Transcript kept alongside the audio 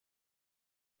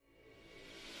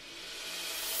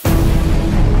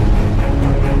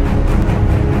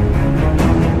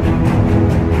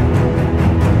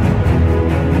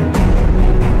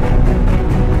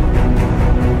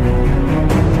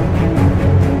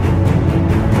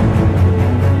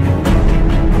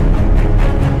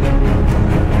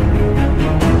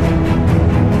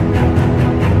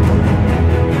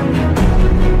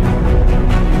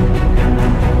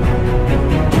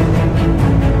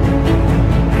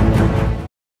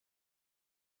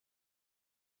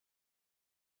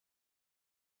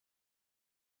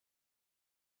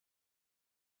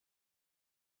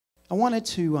I wanted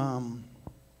to,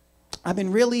 I've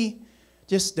been really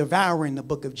just devouring the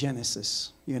book of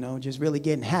Genesis, just really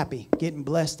getting happy, getting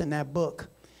blessed in that book.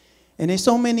 And there's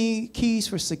so many keys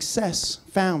for success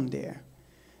found there.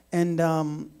 And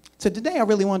so today I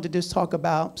really wanted to just talk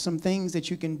about some things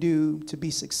that you can do to be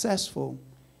successful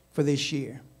for this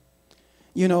year.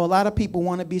 A lot of people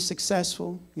want to be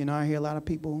successful. I hear a lot of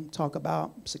people talk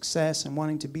about success and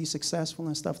wanting to be successful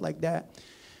and stuff like that.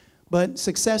 But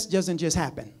success doesn't just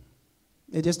happen.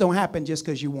 It just don't happen just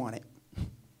because you want it.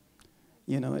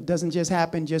 It doesn't just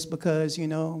happen just because,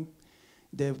 the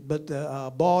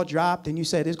ball dropped and you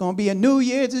said it's going to be a new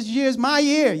year. This year's my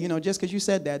year. Just because you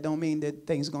said that don't mean that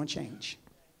things are going to change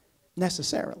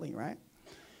necessarily, right?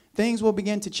 Things will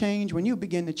begin to change when you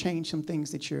begin to change some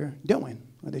things that you're doing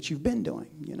or that you've been doing,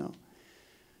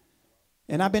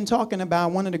 And I've been talking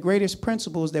about one of the greatest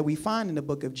principles that we find in the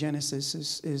book of Genesis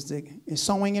is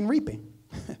sowing and reaping.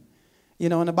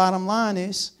 And the bottom line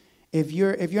is if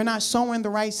you're not sowing the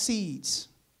right seeds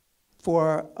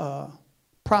for a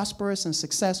prosperous and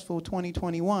successful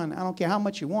 2021, I don't care how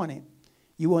much you want it,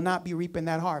 you will not be reaping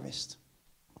that harvest.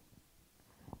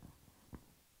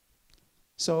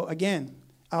 So again,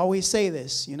 I always say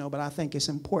this, but I think it's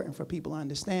important for people to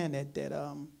understand that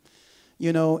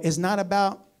it's not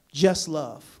about just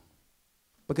love.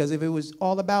 Because if it was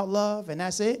all about love and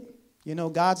that's it,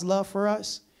 God's love for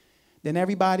us, then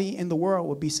everybody in the world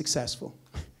would be successful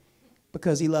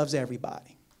because he loves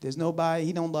everybody. There's nobody,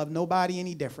 he don't love nobody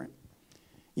any different.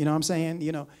 You know what I'm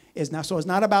saying? It's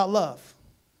not about love,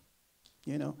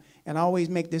 And I always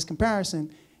make this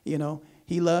comparison,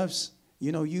 he loves,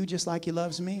 you just like he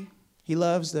loves me. He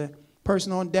loves the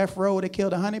person on death row that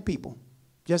killed 100 people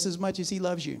just as much as he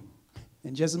loves you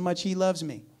and just as much he loves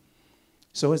me.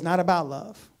 So it's not about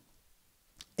love.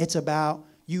 It's about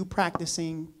you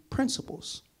practicing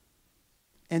principles.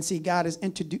 And see, God has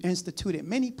instituted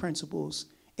many principles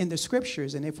in the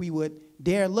scriptures. And if we would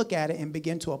dare look at it and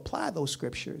begin to apply those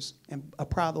scriptures and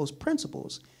apply those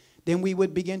principles, then we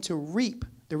would begin to reap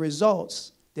the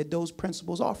results that those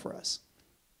principles offer us.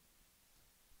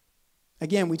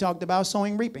 Again, we talked about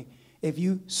sowing, reaping. If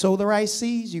you sow the right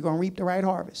seeds, you're going to reap the right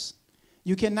harvest.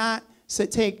 You cannot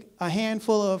take a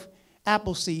handful of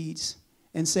apple seeds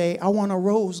and say, I want a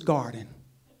rose garden.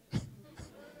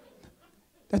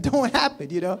 That don't happen,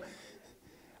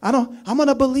 I'm going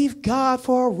to believe God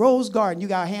for a rose garden. You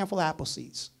got a handful of apple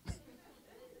seeds.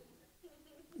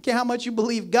 Care how much you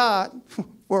believe God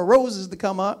for roses to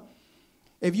come up.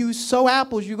 If you sow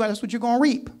apples, that's what you're going to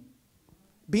reap.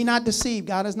 Be not deceived.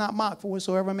 God is not mocked. For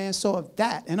whatsoever man soweth,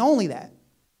 that and only that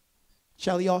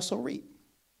shall he also reap.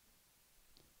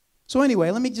 So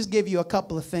anyway, let me just give you a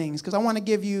couple of things because I want to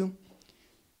give you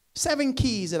 7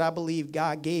 keys that I believe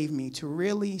God gave me to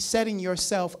really setting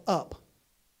yourself up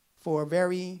for a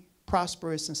very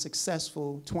prosperous and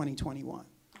successful 2021.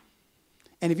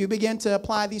 And if you begin to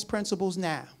apply these principles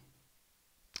now,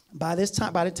 by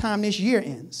the time this year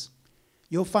ends,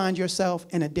 you'll find yourself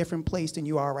in a different place than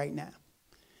you are right now.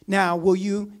 Now, will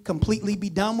you completely be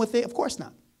done with it? Of course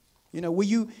not.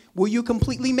 Will you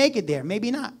completely make it there?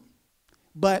 Maybe not.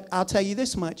 But I'll tell you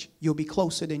this much, you'll be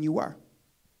closer than you were.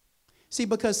 See,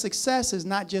 because success is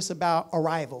not just about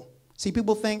arrival. See,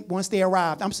 people think once they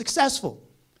arrived, I'm successful.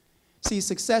 See,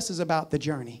 success is about the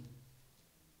journey.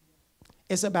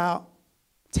 It's about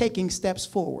taking steps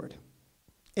forward.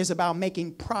 It's about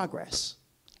making progress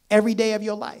every day of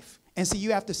your life. And so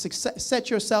you have to set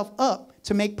yourself up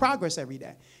to make progress every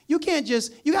day. You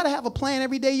got to have a plan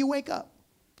every day you wake up.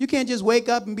 You can't just wake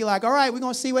up and be like, all right, we're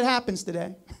going to see what happens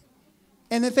today.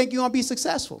 And then think you're going to be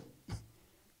successful.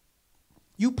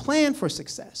 You plan for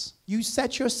success. You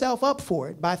set yourself up for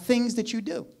it by things that you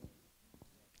do.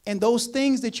 And those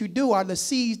things that you do are the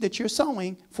seeds that you're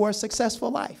sowing for a successful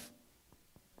life.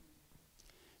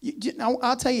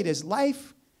 I'll tell you this.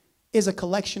 Life is a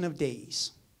collection of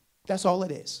days. That's all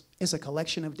it is. It's a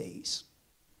collection of days.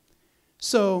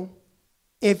 So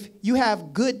if you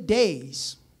have good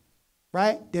days,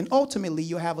 right, then ultimately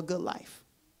you'll have a good life.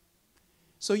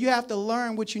 So you have to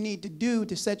learn what you need to do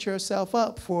to set yourself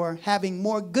up for having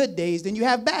more good days than you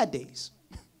have bad days.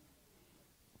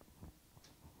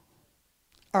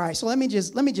 All right, so let me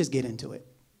just get into it.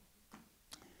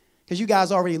 Because you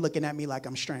guys are already looking at me like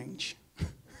I'm strange.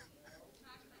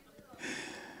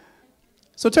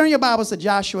 So turn your Bibles to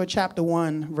Joshua chapter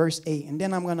 1, verse 8. And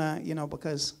then I'm going to,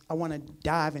 because I want to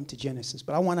dive into Genesis.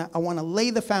 But I want to lay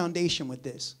the foundation with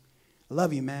this. I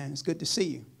love you, man. It's good to see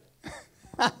you.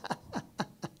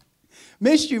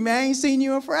 Missed you, man. Ain't seen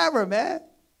you in forever, man.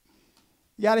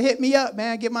 You got to hit me up,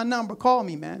 man. Get my number. Call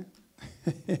me, man.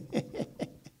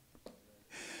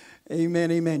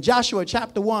 Amen, amen. Joshua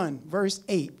chapter 1, verse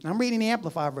 8. I'm reading the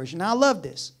Amplified version. Now, I love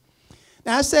this.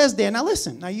 Now, it says there, now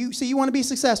listen. Now, you see, you want to be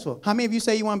successful. How many of you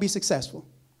say you want to be successful?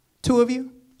 2 of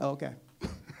you? Oh, okay.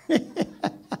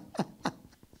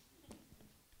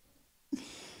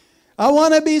 I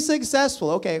want to be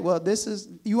successful. Okay, well, this is,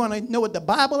 you want to know what the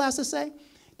Bible has to say?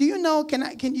 Do you know,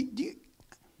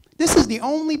 this is the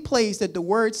only place that the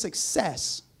word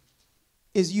success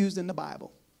is used in the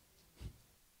Bible.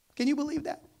 Can you believe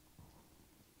that?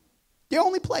 The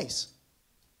only place.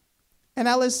 And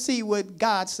now let's see what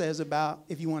God says about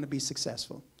if you want to be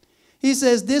successful. He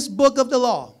says, this book of the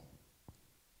law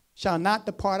shall not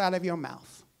depart out of your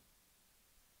mouth.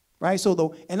 Right?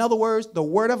 So, in other words, the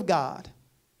word of God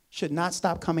should not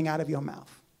stop coming out of your mouth.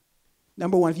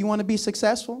 Number one, if you want to be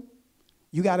successful,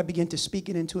 you got to begin to speak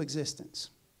it into existence.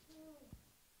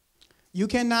 You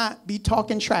cannot be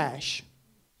talking trash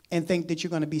and think that you're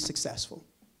going to be successful.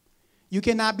 You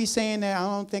cannot be saying that, I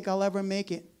don't think I'll ever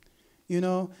make it. You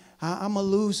know, I'm a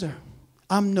loser.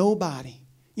 I'm nobody.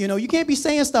 You know, you can't be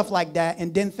saying stuff like that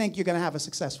and then think you're going to have a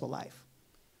successful life.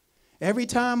 Every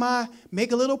time I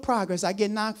make a little progress, I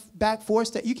get knocked back 4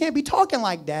 steps. You can't be talking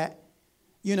like that,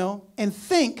 you know, and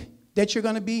think that you're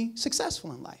going to be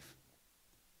successful in life.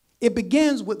 It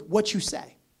begins with what you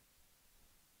say.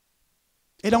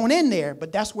 It don't end there,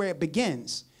 but that's where it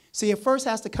begins. See, it first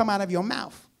has to come out of your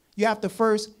mouth. You have to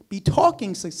first be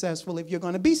talking successful if you're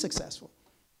going to be successful.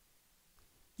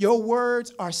 Your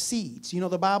words are seeds. You know,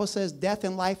 the Bible says death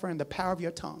and life are in the power of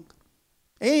your tongue.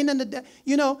 It ain't in the,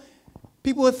 you know,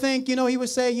 people would think, you know, he would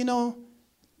say, you know,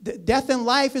 death and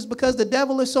life is because the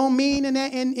devil is so mean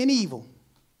and evil.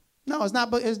 No, it's not.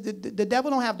 But the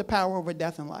devil don't have the power over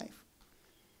death and life.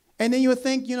 And then you would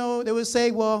think, you know, they would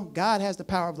say, well, God has the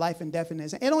power of life and death in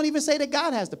his hands. It don't even say that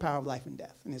God has the power of life and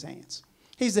death in his hands.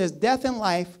 He says death and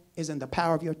life is in the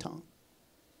power of your tongue.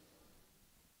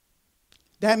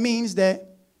 That means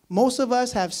that most of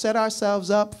us have set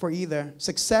ourselves up for either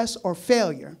success or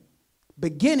failure,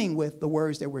 beginning with the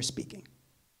words that we're speaking.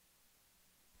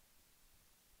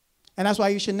 And that's why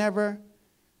you should never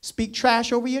speak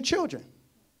trash over your children.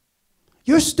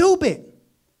 You're stupid.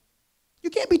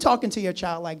 You can't be talking to your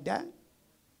child like that.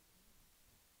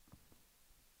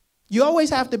 You always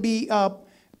have to be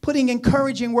putting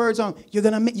encouraging words on. You're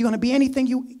gonna be anything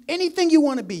you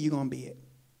want to be. You're gonna be it.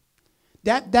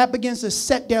 That begins to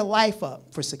set their life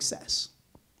up for success.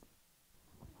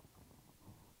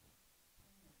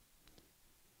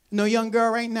 You know, young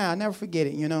girl right now, I'll never forget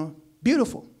it. You know,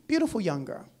 beautiful, beautiful young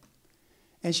girl,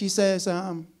 and she says,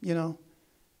 you know,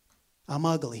 I'm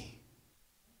ugly.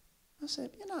 I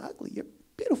said, you're not ugly. You're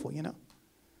beautiful, you know.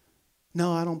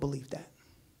 No, I don't believe that.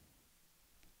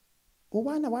 Well,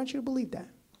 why not? Why don't you believe that?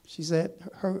 She said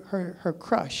her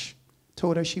crush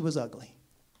told her she was ugly.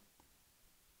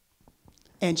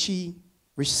 And she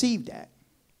received that,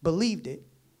 believed it,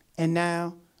 and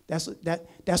now that's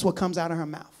what comes out of her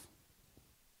mouth.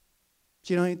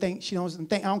 She doesn't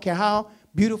think, I don't care how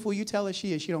beautiful you tell her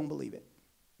she is, she don't believe it.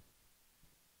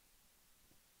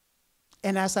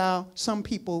 And that's how some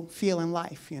people feel in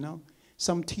life, you know.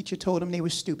 Some teacher told them they were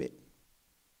stupid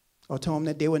or told them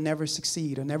that they would never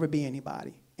succeed or never be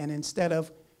anybody. And instead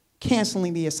of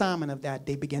canceling the assignment of that,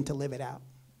 they begin to live it out.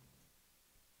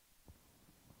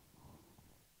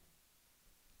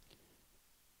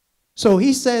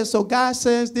 So God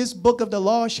says, this book of the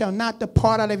law shall not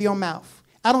depart out of your mouth.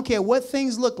 I don't care what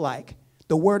things look like.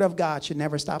 The word of God should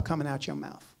never stop coming out your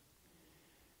mouth.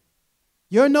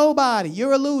 You're nobody.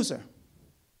 You're a loser.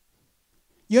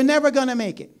 You're never going to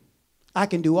make it. I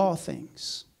can do all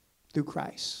things through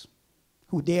Christ,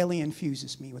 who daily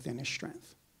infuses me with inner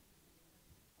strength.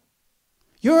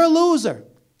 You're a loser.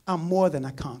 I'm more than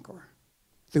a conqueror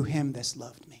through him that's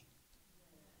loved me.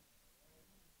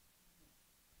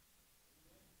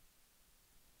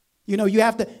 You know, you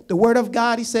have to, the word of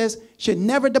God, he says, should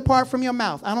never depart from your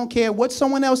mouth. I don't care what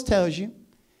someone else tells you.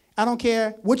 I don't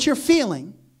care what you're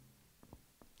feeling.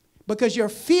 Because your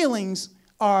feelings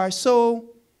are so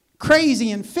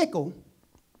crazy and fickle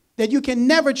that you can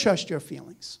never trust your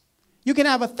feelings. You can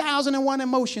have 1,001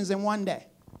 emotions in one day.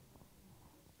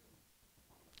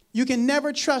 You can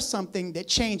never trust something that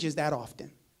changes that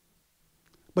often.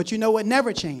 But you know what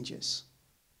never changes?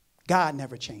 God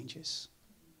never changes.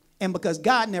 And because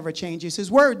God never changes,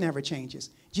 his word never changes.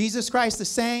 Jesus Christ the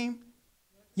same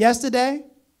yesterday,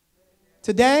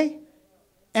 today,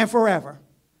 and forever.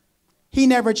 He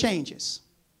never changes.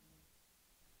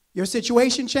 Your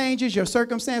situation changes, your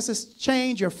circumstances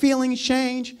change, your feelings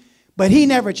change, but he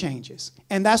never changes.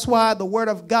 And that's why the word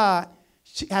of God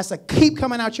has to keep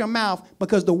coming out your mouth,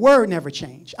 because the word never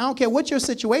changes. I don't care what your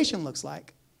situation looks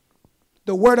like.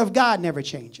 The word of God never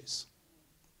changes.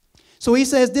 So he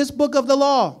says, this book of the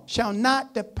law shall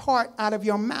not depart out of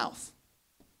your mouth.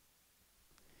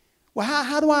 Well,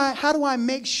 how do I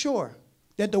make sure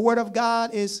that the word of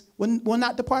God will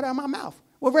not depart out of my mouth?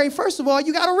 Well, first of all,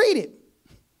 you got to read it.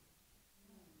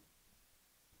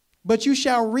 But you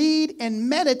shall read and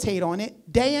meditate on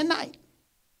it day and night.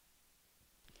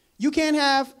 You can't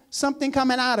have something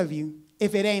coming out of you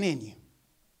if it ain't in you.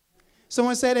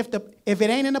 Someone said if it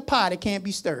ain't in the pot, it can't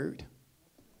be stirred.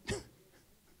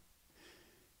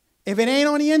 If it ain't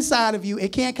on the inside of you, it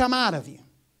can't come out of you.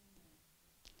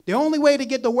 The only way to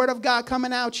get the word of God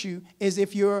coming out you is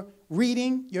if you're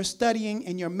reading, you're studying,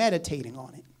 and you're meditating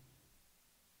on it.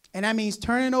 And that means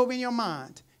turning over in your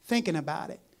mind, thinking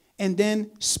about it, and then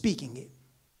speaking it.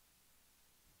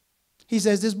 He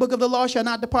says, this book of the law shall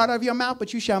not depart out of your mouth,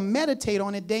 but you shall meditate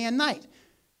on it day and night,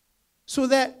 so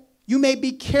that you may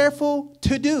be careful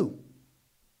to do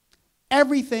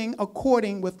everything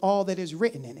according with all that is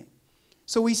written in it.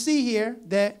 So we see here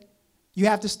that you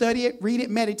have to study it, read it,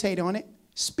 meditate on it,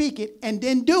 speak it, and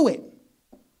then do it.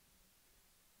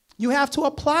 You have to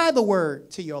apply the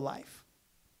word to your life.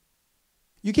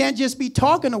 You can't just be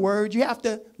talking the word. You have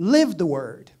to live the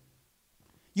word.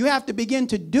 You have to begin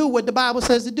to do what the Bible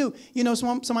says to do. You know,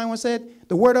 somebody once said,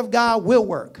 the word of God will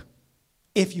work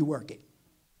if you work it.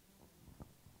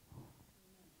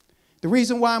 The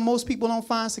reason why most people don't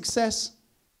find success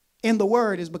in the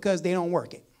word is because they don't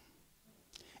work it.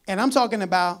 And I'm talking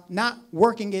about not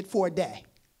working it for a day.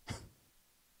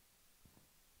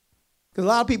 Because a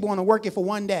lot of people want to work it for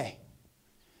one day.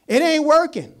 It ain't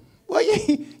working. Well,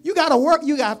 you got to work.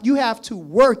 You have to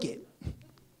work it.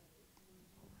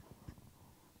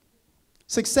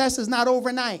 Success is not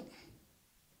overnight.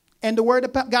 And the word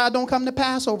of God don't come to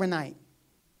pass overnight.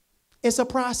 It's a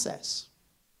process.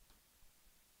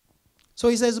 So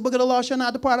he says, the book of the law shall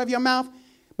not depart out of your mouth,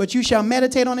 but you shall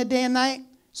meditate on it day and night,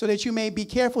 so that you may be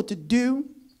careful to do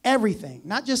everything.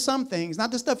 Not just some things,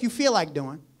 not the stuff you feel like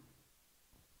doing,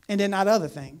 and then not other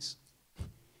things.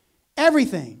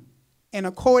 Everything, in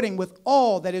according with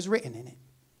all that is written in it.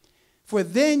 For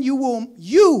then you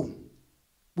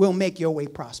will make your way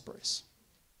prosperous.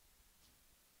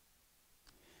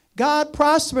 God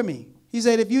prosper me. He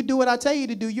said, if you do what I tell you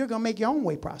to do, you're going to make your own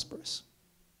way prosperous.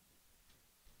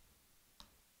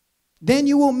 Then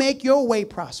you will make your way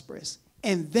prosperous,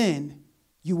 and then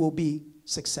you will be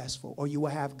successful, or you will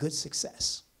have good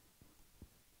success.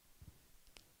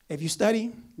 If you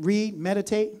study, read,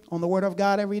 meditate on the word of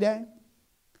God every day,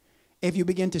 if you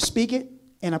begin to speak it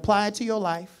and apply it to your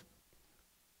life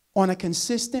on a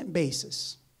consistent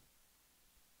basis,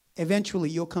 eventually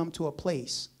you'll come to a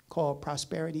place called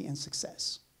prosperity and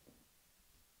success.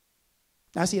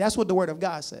 Now, see, that's what the word of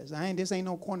God says. This ain't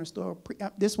no corner store.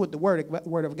 This is what the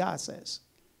word of God says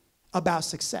about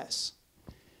success.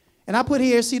 And I put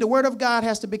here, see, the word of God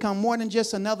has to become more than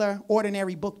just another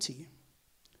ordinary book to you.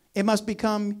 It must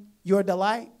become your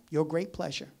delight, your great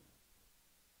pleasure.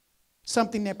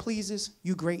 Something that pleases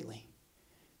you greatly.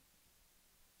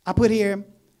 I put here,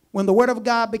 when the word of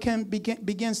God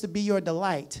begins to be your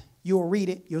delight, you'll read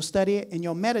it, you'll study it, and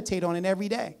you'll meditate on it every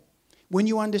day. When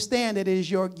you understand that it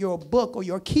is your book or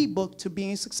your key book to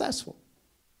being successful.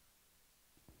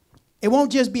 It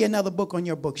won't just be another book on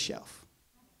your bookshelf.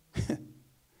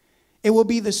 It will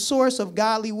be the source of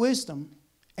godly wisdom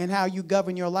and how you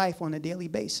govern your life on a daily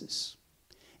basis.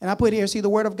 And I put here, see, the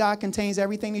word of God contains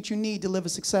everything that you need to live a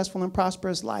successful and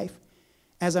prosperous life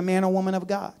as a man or woman of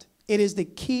God. It is the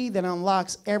key that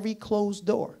unlocks every closed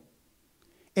door.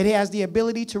 It has the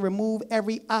ability to remove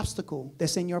every obstacle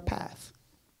that's in your path.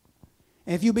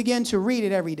 And if you begin to read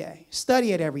it every day,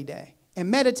 study it every day, and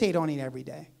meditate on it every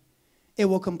day, it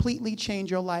will completely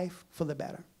change your life for the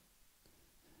better.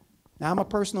 Now, I'm a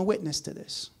personal witness to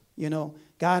this. You know,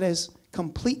 God has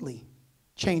completely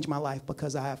changed my life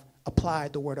because I have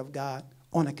applied the word of God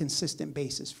on a consistent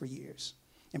basis for years.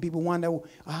 And people wonder,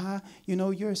 you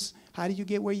know, how did you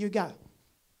get where you got?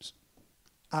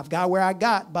 I've got where I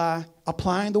got by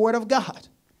applying the word of God,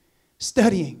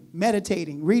 studying,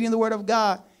 meditating, reading the word of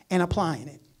God, and applying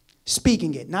it,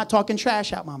 speaking it, not talking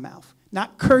trash out my mouth,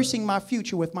 not cursing my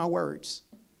future with my words.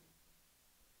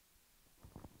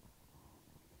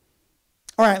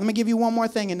 All right, let me give you one more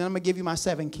thing, and then I'm going to give you my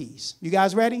 7 keys. You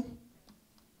guys ready?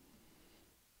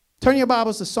 Turn your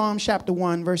Bibles to Psalm chapter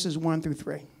 1, verses 1 through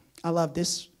 3. I love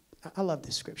this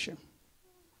scripture.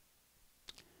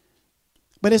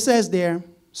 But it says there,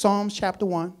 Psalms chapter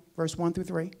 1, verse 1 through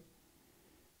 3.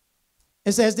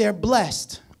 It says they're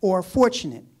blessed or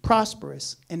fortunate,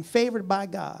 prosperous, and favored by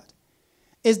God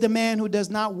is the man who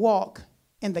does not walk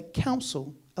in the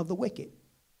counsel of the wicked,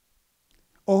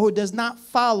 or who does not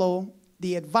follow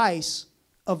the advice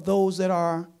of those that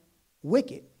are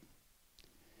wicked.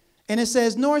 And it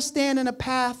says, nor stand in the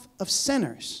path of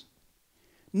sinners,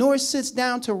 nor sits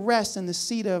down to rest in the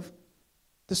seat of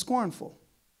the scornful.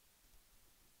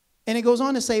 And it goes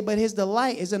on to say, but his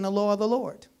delight is in the law of the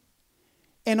Lord.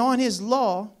 And on his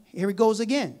law, here it goes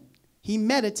again, he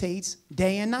meditates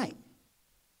day and night.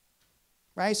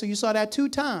 Right? So you saw that 2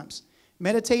 times.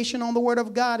 Meditation on the word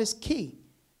of God is key.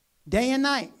 Day and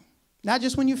night. Not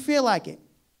just when you feel like it.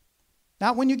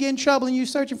 Not when you get in trouble and you're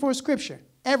searching for a scripture.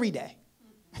 Every day.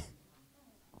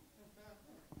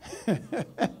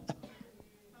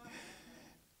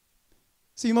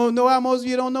 So you know how most of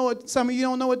you don't know what, some of you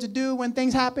don't know what to do when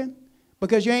things happen?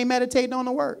 Because you ain't meditating on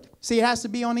the word. See, it has to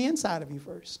be on the inside of you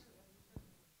first.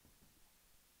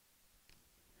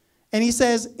 And he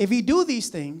says, if he do these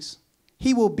things,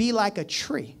 he will be like a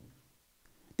tree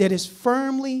that is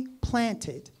firmly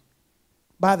planted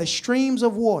by the streams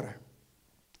of water,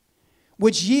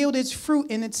 which yield its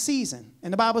fruit in its season.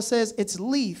 And the Bible says its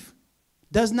leaf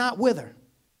does not wither.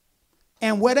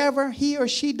 And whatever he or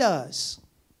she does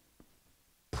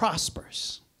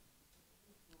prospers,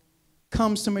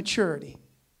 comes to maturity,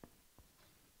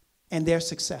 and they're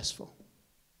successful.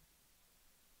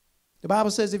 The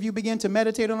Bible says if you begin to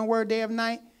meditate on the word day and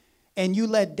night, and you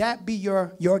let that be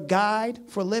your guide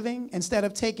for living instead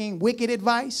of taking wicked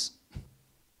advice,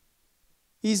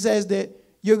 he says that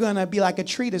you're going to be like a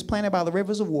tree that's planted by the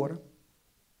rivers of water.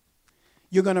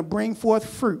 You're going to bring forth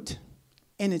fruit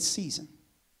in its season.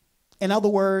 In other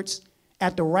words,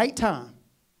 at the right time,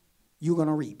 you're going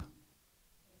to reap.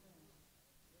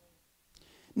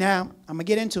 Now, I'm going to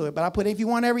get into it, but I put if you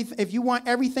want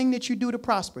everything that you do to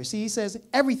prosper. See, he says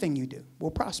everything you do will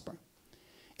prosper.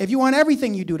 If you want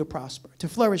everything you do to prosper, to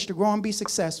flourish, to grow and be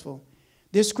successful,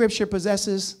 this scripture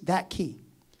possesses that key.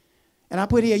 And I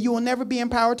put here, you will never be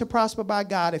empowered to prosper by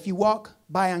God if you walk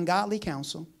by ungodly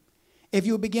counsel, if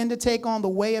you begin to take on the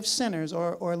way of sinners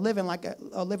or living like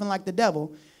the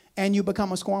devil, and you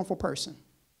become a scornful person.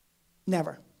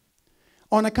 Never.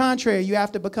 On the contrary, you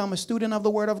have to become a student of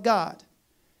the word of God.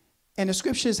 And the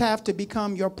scriptures have to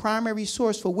become your primary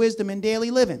source for wisdom in daily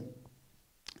living.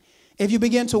 If you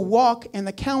begin to walk in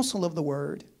the counsel of the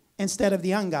word instead of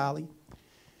the ungodly,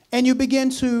 and you begin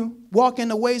to walk in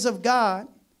the ways of God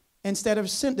instead of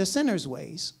the sinner's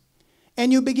ways,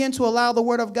 and you begin to allow the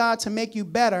word of God to make you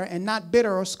better and not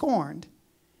bitter or scorned,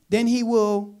 then he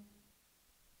will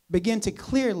begin to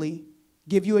clearly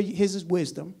give you his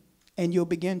wisdom, and you'll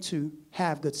begin to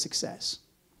have good success.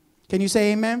 Can you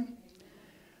say amen?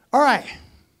 All right.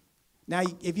 Now,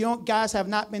 if you don't, guys have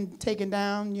not been taken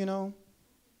down,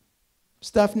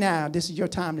 stuff now, this is your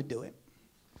time to do it.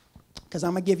 Because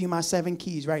I'm going to give you my 7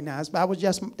 keys right now. That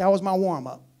was my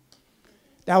warm-up.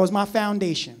 That was my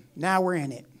foundation. Now we're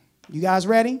in it. You guys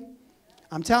ready?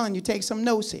 I'm telling you, take some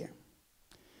notes here.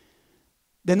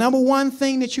 The number one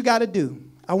thing that you got to do,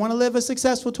 I want to live a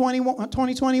successful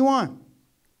 2021.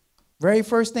 Very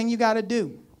first thing you got to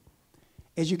do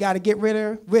is you got to get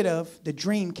rid of the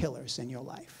dream killers in your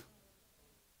life.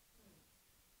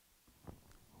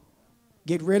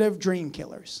 Get rid of dream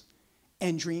killers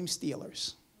and dream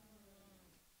stealers.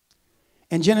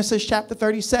 In Genesis chapter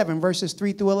 37, verses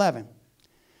 3 through 11,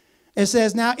 it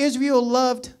says, now Israel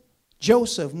loved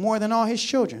Joseph more than all his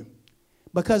children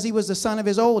because he was the son of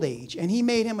his old age, and he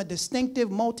made him a distinctive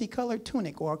multicolored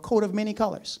tunic or a coat of many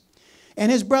colors.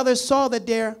 And his brothers saw that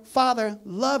their father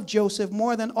loved Joseph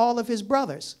more than all of his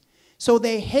brothers. So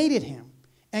they hated him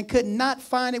and could not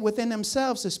find it within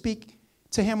themselves to speak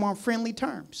to him on friendly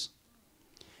terms.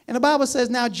 And the Bible says,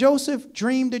 now Joseph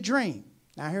dreamed a dream.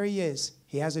 Now here he is.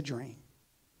 He has a dream.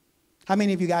 How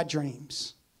many of you got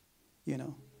dreams?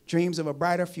 Dreams of a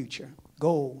brighter future,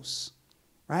 goals,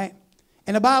 right?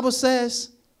 And the Bible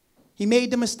says he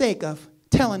made the mistake of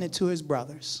telling it to his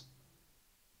brothers.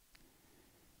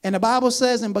 And the Bible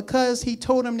says, and because he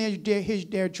told them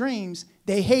their dreams,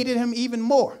 they hated him even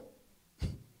more.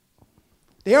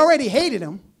 They already hated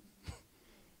him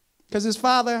because his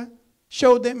father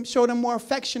showed them more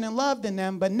affection and love than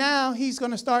them. But now he's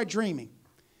going to start dreaming.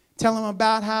 Tell them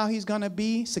about how he's going to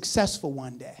be successful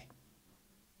one day.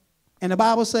 And the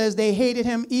Bible says they hated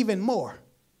him even more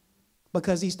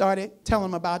because he started telling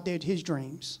them about his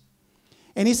dreams.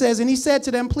 And he says, and he said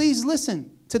to them, please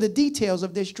listen to the details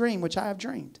of this dream which I have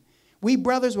dreamed. We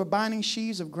brothers were binding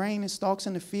sheaves of grain and stalks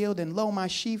in the field, and lo, my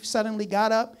sheaf suddenly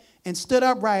got up and stood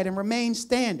upright and remained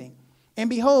standing. And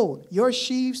behold, your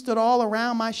sheaves stood all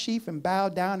around my sheaf and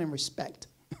bowed down in respect.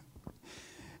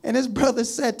 And his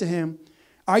brothers said to him,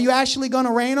 are you actually going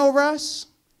to reign over us?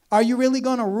 Are you really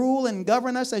going to rule and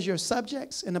govern us as your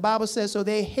subjects? And the Bible says, so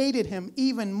they hated him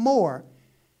even more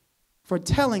for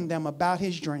telling them about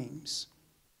his dreams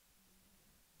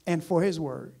and for his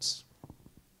words.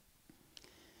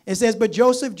 It says, but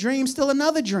Joseph dreamed still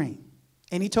another dream,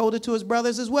 and he told it to his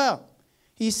brothers as well.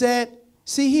 He said,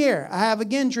 see here, I have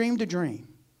again dreamed a dream.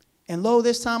 And lo,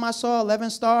 this time I saw 11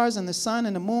 stars, and the sun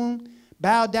and the moon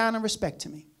bowed down in respect to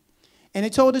me. And he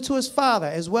told it to his father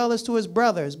as well as to his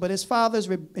brothers. But his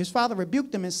father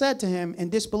rebuked him and said to him in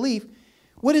disbelief,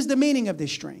 what is the meaning of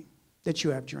this dream that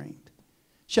you have dreamed?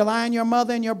 Shall I and your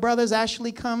mother and your brothers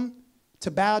actually come to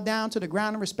bow down to the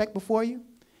ground in respect before you?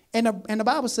 And the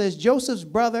Bible says Joseph's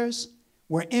brothers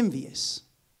were envious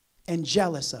and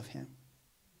jealous of him.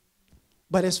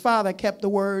 But his father kept the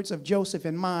words of Joseph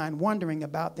in mind, wondering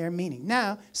about their meaning.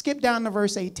 Now, skip down to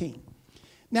verse 18.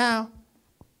 Now,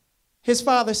 his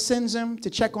father sends him to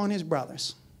check on his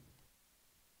brothers.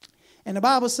 And the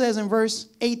Bible says in verse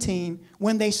 18,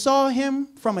 when they saw him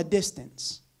from a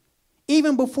distance,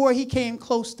 even before he came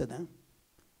close to them,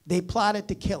 they plotted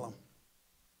to kill him.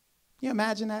 Can you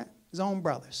imagine that? His own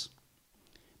brothers.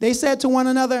 They said to one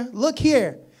another, look,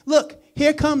 here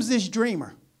comes this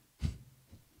dreamer.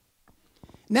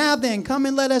 Now then, come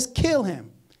and let us kill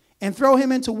him and throw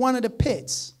him into one of the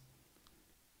pits.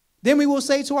 Then we will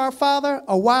say to our father,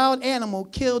 a wild animal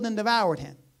killed and devoured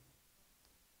him.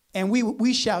 And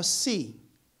we shall see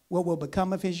what will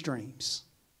become of his dreams.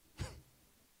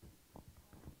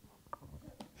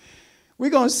 We're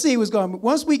going to see what's going to,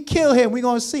 once we kill him, we're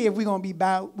going to see if we're going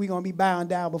to be bound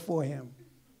down before him.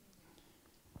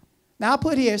 Now, I'll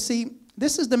put here, see,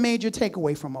 this is the major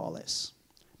takeaway from all this.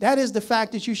 That is the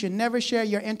fact that you should never share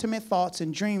your intimate thoughts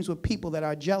and dreams with people that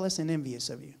are jealous and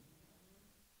envious of you.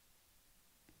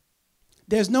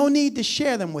 There's no need to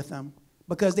share them with them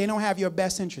because they don't have your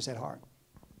best interest at heart.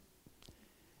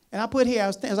 And I put here,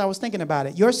 as I was thinking about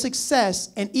it, your success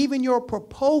and even your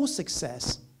proposed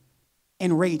success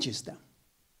enrages them.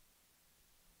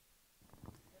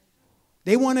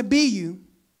 They want to be you,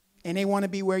 and they want to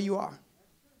be where you are.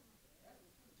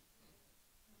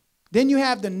 Then you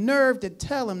have the nerve to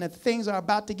tell them that things are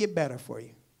about to get better for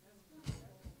you.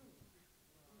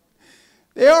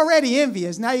 They're already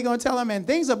envious. Now you're going to tell them, and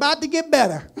things are about to get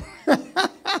better.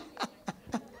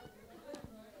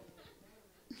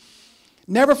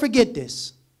 Never forget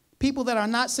this. People that are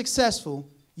not successful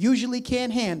usually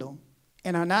can't handle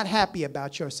and are not happy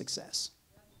about your success.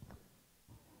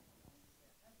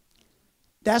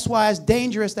 That's why it's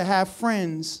dangerous to have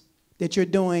friends that you're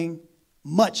doing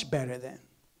much better than.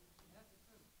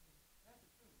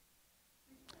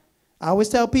 I always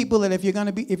tell people that if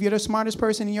you're the smartest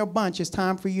person in your bunch, it's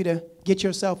time for you to get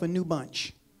yourself a new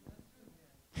bunch.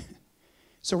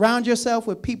 Surround yourself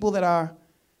with people that are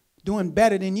doing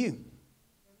better than you,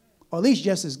 or at least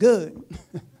just as good.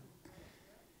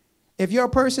 If you're a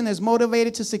person that's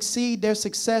motivated to succeed, their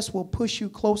success will push you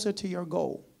closer to your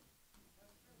goal.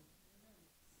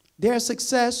 Their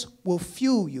success will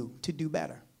fuel you to do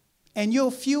better, and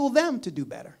you'll fuel them to do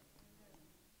better.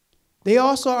 They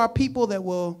also are people that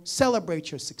will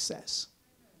celebrate your success.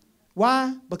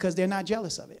 Why? Because they're not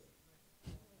jealous of it.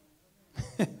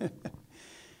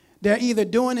 They're either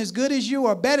doing as good as you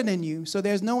or better than you, so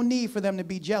there's no need for them to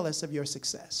be jealous of your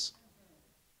success.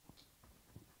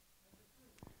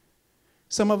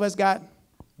 Some of us got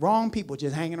wrong people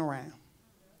just hanging around.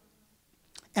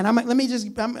 And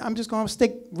I'm just going to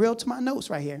stick real to my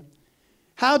notes right here.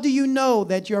 How do you know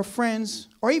that your friends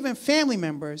or even family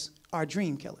members are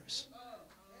dream killers?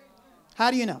 How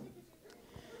do you know?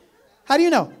 How do you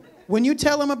know? When you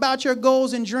tell them about your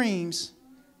goals and dreams,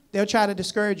 they'll try to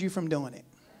discourage you from doing it.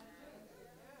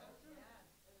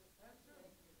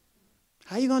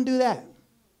 How you going to do that?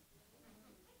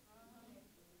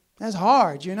 That's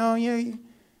hard, you know.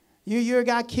 You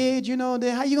got kids, you know.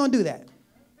 How you going to do that?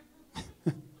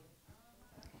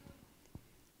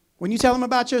 When you tell them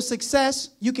about your success,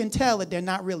 you can tell that they're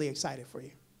not really excited for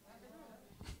you.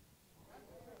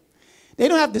 They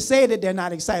don't have to say that they're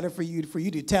not excited for you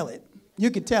to tell it.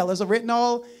 You can tell. It's written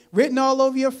all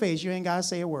over your face. You ain't got to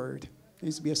say a word. There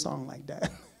used to be a song like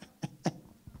that.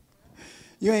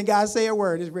 You ain't got to say a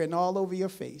word. It's written all over your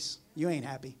face. You ain't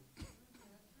happy.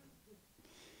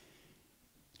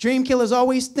 Dream killers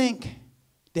always think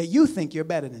that you think you're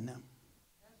better than them.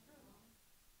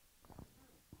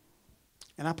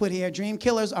 And I put here, dream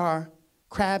killers are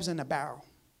crabs in a barrel.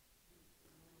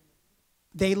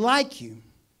 They like you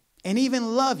and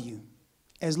even love you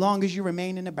as long as you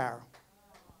remain in the barrel.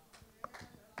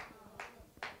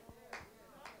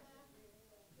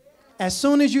 As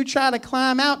soon as you try to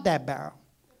climb out that barrel,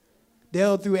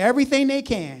 they'll do everything they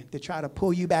can to try to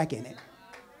pull you back in it.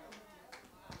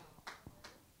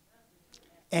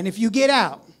 And if you get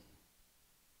out,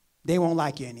 they won't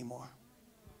like you anymore.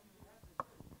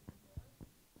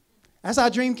 That's how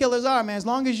dream killers are, man. As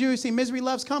long as you see, misery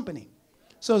loves company.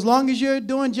 So as long as you're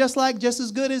doing just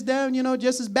as good as them,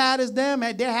 just as bad as them,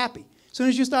 they're happy. As soon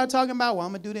as you start talking about, well,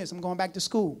 I'm going to do this. I'm going back to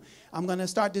school. I'm going to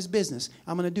start this business.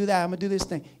 I'm going to do that. I'm going to do this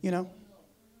thing,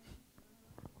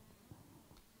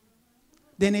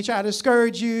 Then they try to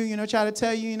discourage you, try to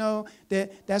tell you,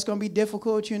 that that's going to be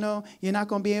difficult, you're not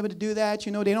going to be able to do that,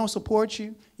 they don't support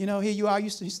you. Here you are, you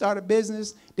start a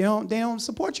business. They don't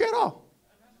support you at all.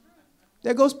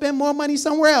 They'll go spend more money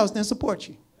somewhere else than support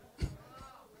you.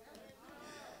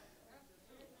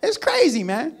 It's crazy,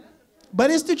 man. But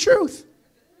it's the truth.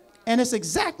 And it's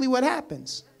exactly what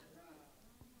happens.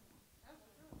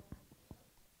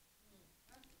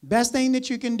 Best thing that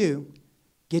you can do,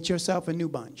 get yourself a new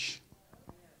bunch.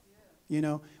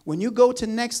 When you go to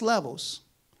next levels,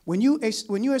 when you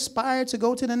aspire to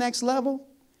go to the next level,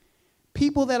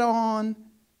 people that are on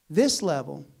this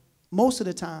level, most of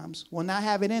the times, will not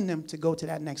have it in them to go to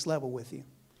that next level with you.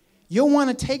 You'll want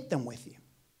to take them with you.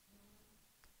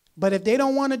 But if they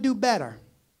don't want to do better,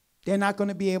 they're not going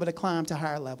to be able to climb to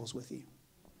higher levels with you.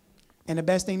 And the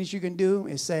best thing that you can do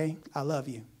is say, I love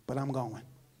you, but I'm going.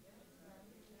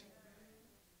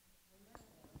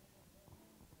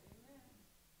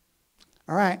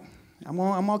 All right, I'm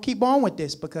gonna keep on with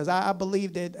this because I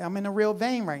believe that I'm in a real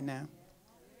vein right now.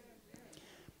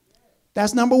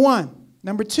 That's number one.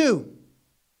 Number two,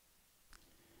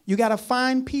 you got to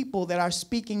find people that are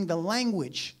speaking the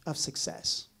language of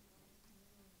success.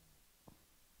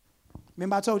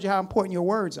 Remember I told you how important your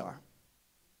words are.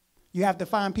 You have to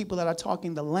find people that are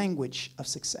talking the language of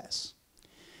success.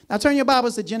 Now turn your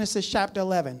Bibles to Genesis chapter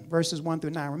 11, verses 1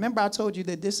 through 9. Remember I told you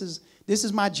that this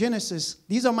is my Genesis.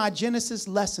 These are my Genesis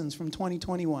lessons from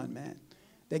 2021, man,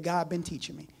 that God been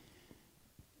teaching me.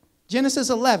 Genesis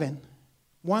 11,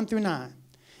 1 through 9.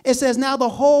 It says, now the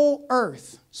whole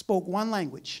earth spoke one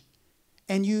language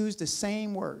and used the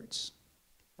same words,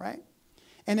 right?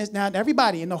 And it's now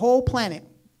everybody in the whole planet,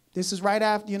 this is right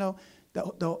after,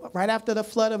 right after the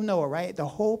flood of Noah, right? The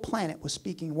whole planet was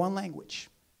speaking one language.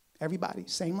 Everybody,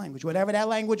 same language, whatever that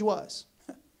language was.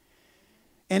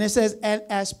 And it says, and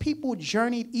as people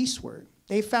journeyed eastward,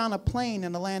 they found a plain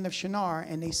in the land of Shinar,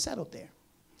 and they settled there.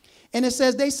 And it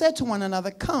says, they said to one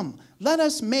another, come, let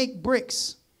us make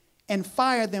bricks and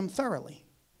fire them thoroughly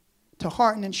to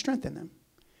harden and strengthen them.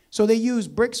 So they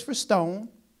used bricks for stone,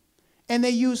 and they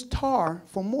used tar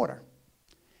for mortar.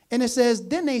 And it says,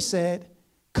 then they said,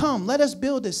 come, let us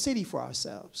build a city for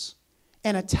ourselves,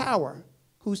 and a tower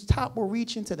whose top will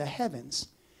reach into the heavens.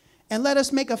 And let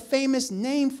us make a famous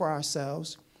name for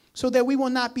ourselves, so that we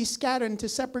will not be scattered into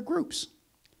separate groups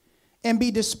and be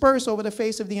dispersed over the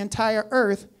face of the entire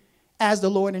earth as the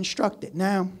Lord instructed.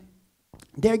 Now,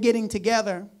 they're getting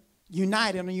together,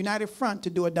 united, on a united front to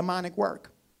do a demonic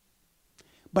work.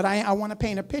 But I want to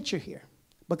paint a picture here,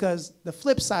 because the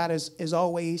flip side is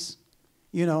always,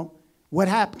 what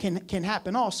can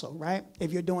happen also, right,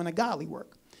 if you're doing a godly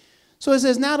work. So it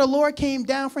says, now the Lord came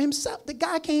down for himself. The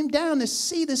guy came down to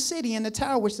see the city and the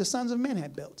tower which the sons of men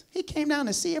had built. He came down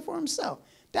to see it for himself.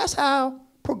 That's how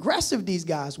progressive these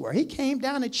guys were. He came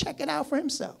down to check it out for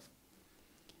himself.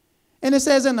 And it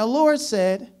says, and the Lord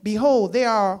said, behold, they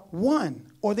are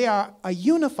one, or they are a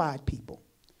unified people.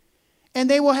 And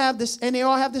they will have this, and they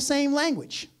all have the same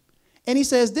language. And he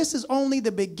says, this is only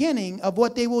the beginning of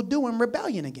what they will do in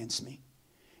rebellion against me.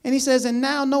 And he says, and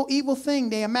now no evil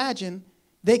thing they imagine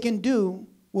they can do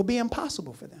will be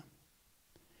impossible for them.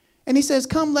 And he says,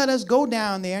 come, let us go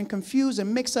down there and confuse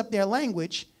and mix up their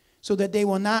language so that they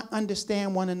will not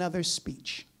understand one another's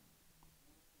speech.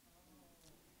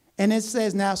 And it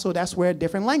says now, so that's where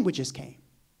different languages came.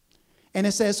 And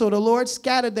it says, so the Lord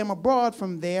scattered them abroad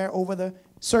from there over the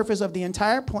surface of the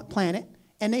entire planet,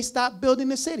 and they stopped building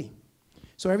the city.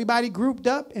 So everybody grouped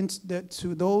up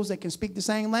to those that can speak the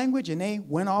same language, and they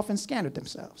went off and scattered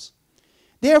themselves.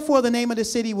 Therefore, the name of the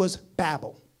city was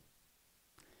Babel,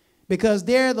 because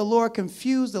there the Lord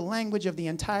confused the language of the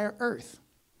entire earth.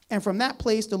 And from that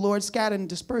place, the Lord scattered and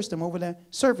dispersed them over the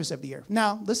surface of the earth.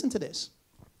 Now, listen to this.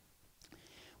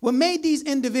 What made these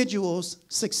individuals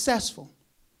successful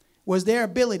was their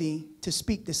ability to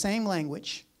speak the same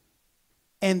language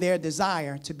and their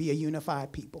desire to be a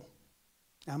unified people.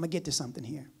 Now, I'm going to get to something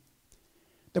here.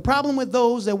 The problem with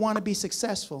those that want to be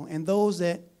successful and those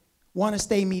that want to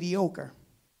stay mediocre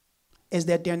is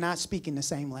that they're not speaking the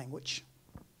same language.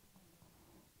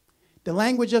 The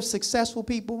language of successful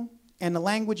people and the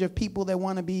language of people that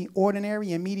want to be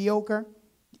ordinary and mediocre,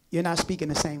 you're not speaking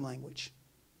the same language.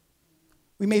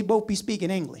 We may both be speaking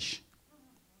English,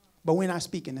 but we're not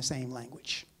speaking the same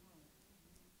language.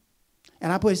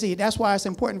 And I put, see, that's why it's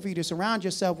important for you to surround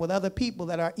yourself with other people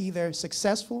that are either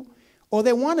successful or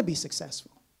they want to be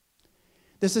successful.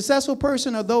 The successful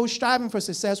person or those striving for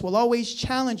success will always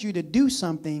challenge you to do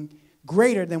something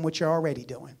greater than what you're already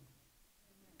doing.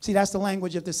 See, that's the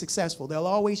language of the successful. They'll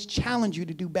always challenge you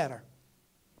to do better.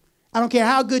 I don't care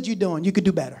how good you're doing, you could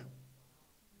do better.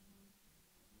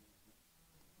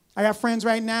 I got friends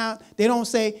right now, they don't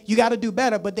say, you got to do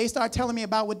better, but they start telling me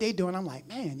about what they do, and I'm like,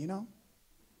 man, you know,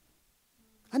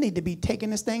 I need to be taking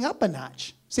this thing up a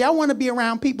notch. See, I want to be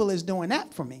around people that's doing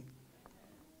that for me.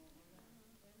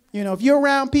 You know, if you're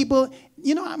around people,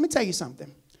 you know, I'm going to tell you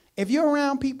something. If you're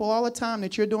around people all the time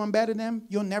that you're doing better than them,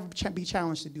 you'll never be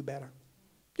challenged to do better.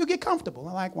 You'll get comfortable.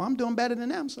 I'm like, well, I'm doing better than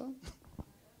them, so.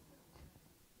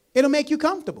 It'll make you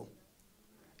comfortable.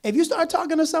 If you start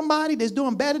talking to somebody that's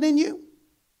doing better than you,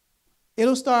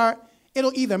 it'll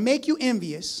either make you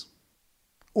envious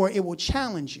or it will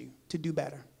challenge you to do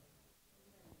better.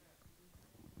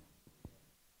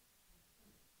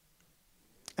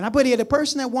 And I put here, the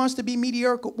person that wants to be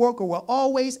mediocre will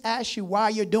always ask you why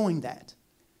you're doing that.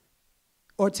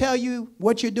 Or tell you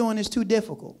what you're doing is too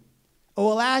difficult. Or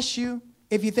will ask you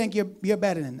if you think you're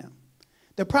better than them.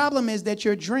 The problem is that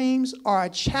your dreams are a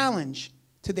challenge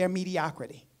to their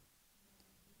mediocrity.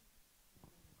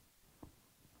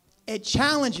 It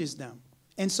challenges them,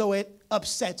 and so it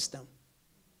upsets them.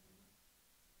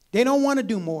 They don't want to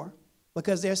do more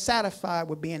because they're satisfied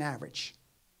with being average.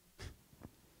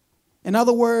 In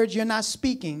other words, you're not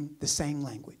speaking the same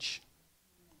language.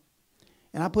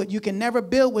 And I put, you can never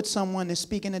build with someone that's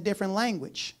speaking a different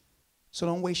language, so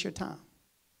don't waste your time.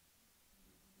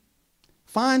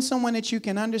 Find someone that you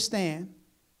can understand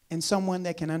and someone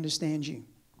that can understand you.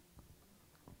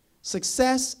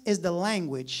 Success is the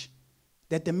language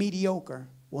that the mediocre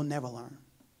will never learn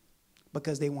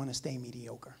because they want to stay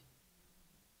mediocre.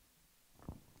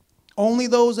 Only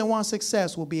those that want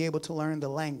success will be able to learn the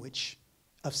language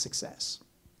of success.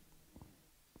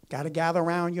 Got to gather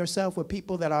around yourself with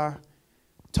people that are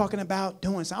talking about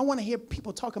doing something. I want to hear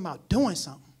people talking about doing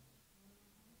something.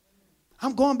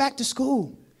 I'm going back to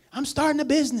school. I'm starting a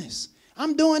business.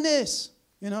 I'm doing this.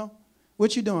 You know,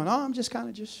 what you doing? Oh, I'm just kind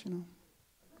of just, you know,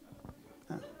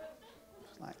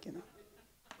 like, you know.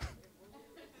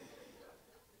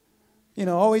 You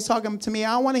know, always talking to me.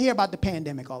 I don't want to hear about the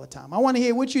pandemic all the time. I want to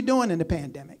hear what you're doing in the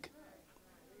pandemic.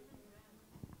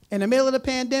 In the middle of the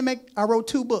pandemic, I wrote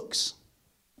 2 books.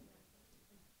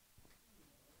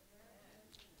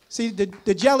 See,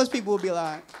 the jealous people will be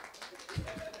like,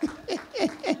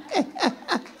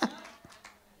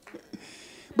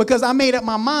 because I made up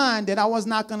my mind that I was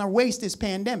not going to waste this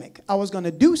pandemic. I was going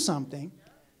to do something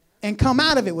and come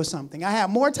out of it with something. I had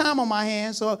more time on my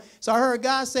hands, so I heard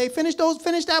God say, finish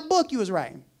that book you was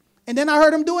writing. And then I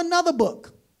heard him do another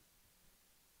book.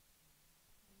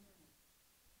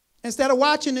 Instead of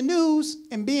watching the news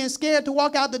and being scared to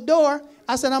walk out the door,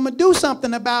 I said, I'm going to do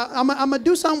something I'm going to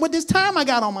do something with this time I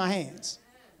got on my hands.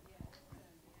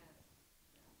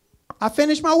 I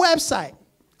finished my website.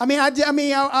 I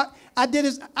did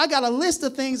this. I got a list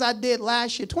of things I did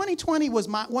last year. 2020 was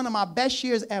one of my best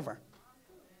years ever.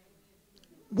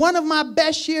 One of my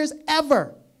best years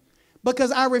ever.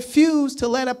 Because I refused to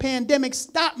let a pandemic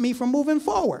stop me from moving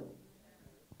forward.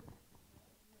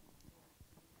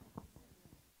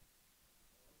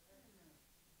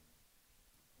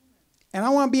 And I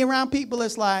want to be around people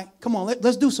that's like, come on,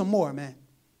 let's do some more, man.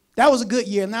 That was a good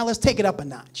year. Now let's take it up a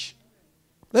notch.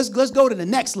 Let's go to the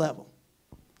next level.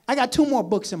 I got 2 more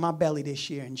books in my belly this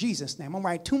year, in Jesus' name. I'm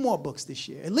writing 2 more books this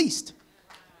year, at least.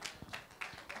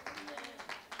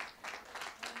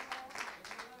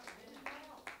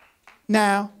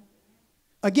 Now,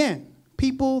 again,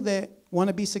 people that want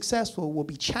to be successful will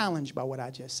be challenged by what I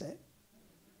just said.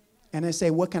 And they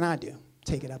say, what can I do?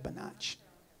 Take it up a notch.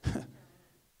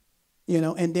 You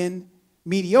know, and then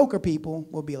mediocre people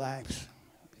will be like,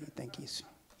 he think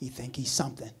he's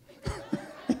something.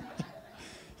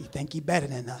 He think he's better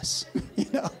than us. You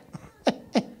know.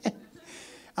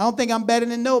 I don't think I'm better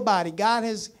than nobody. God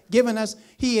has given us,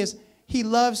 he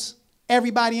loves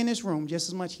everybody in this room just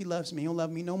as much he loves me. He'll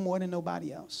love me no more than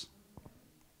nobody else.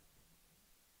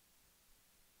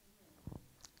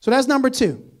 So that's number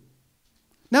 2.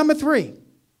 Number 3.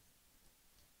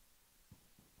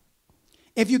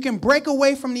 If you can break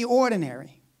away from the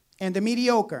ordinary and the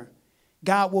mediocre,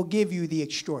 God will give you the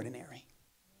extraordinary.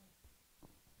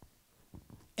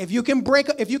 If you can break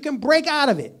out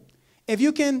of it, if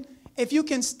you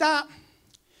can stop.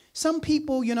 Some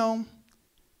people, you know,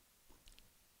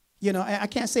 I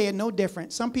can't say it no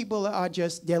different. Some people are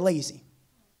they're lazy.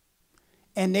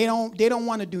 And they don't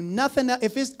want to do nothing else.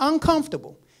 If it's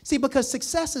uncomfortable. See, because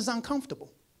success is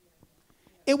uncomfortable.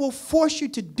 It will force you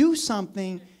to do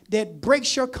something that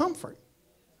breaks your comfort.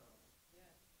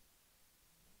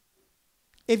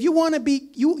 If you want to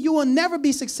be, you will never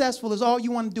be successful as all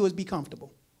you want to do is be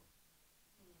comfortable.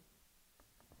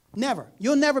 Never.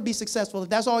 You'll never be successful if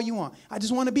that's all you want. I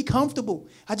just want to be comfortable.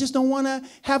 I just don't want to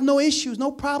have no issues,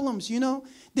 no problems, you know.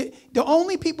 The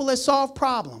only people that solve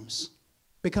problems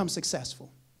become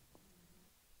successful.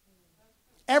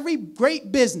 Every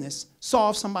great business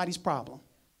solves somebody's problem.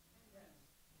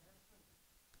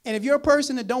 And if you're a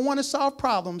person that don't want to solve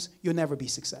problems, you'll never be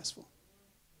successful.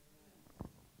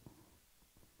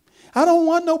 I don't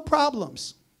want no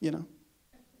problems, you know.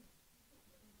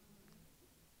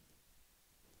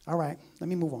 All right, let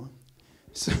me move on.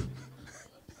 So,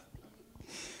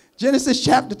 Genesis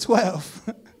chapter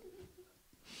 12.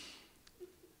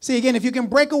 See, again, if you can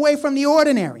break away from the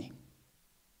ordinary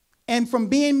and from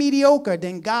being mediocre,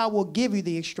 then God will give you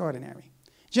the extraordinary.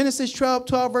 Genesis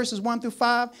 12, verses 1 through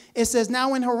 5, it says,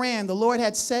 now in Haran, the Lord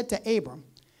had said to Abram,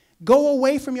 go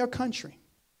away from your country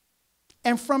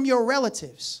and from your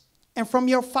relatives and from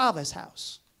your father's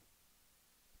house.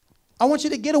 I want you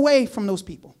to get away from those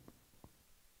people.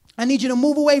 I need you to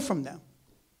move away from them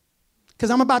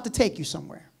because I'm about to take you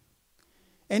somewhere.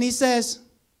 And he says,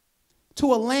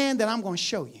 to a land that I'm going to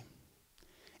show you.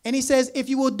 And he says, if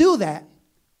you will do that,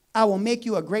 I will make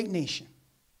you a great nation.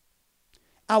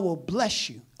 I will bless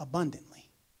you abundantly.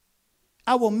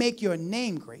 I will make your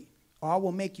name great, or I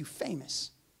will make you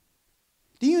famous.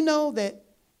 Do you know that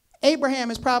Abraham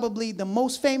is probably the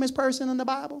most famous person in the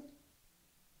Bible?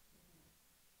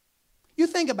 You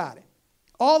think about it.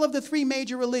 All of the three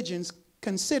major religions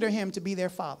consider him to be their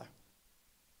father.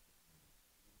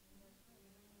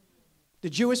 The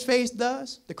Jewish faith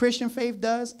does, the Christian faith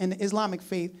does, and the Islamic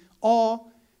faith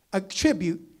all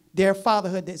attribute their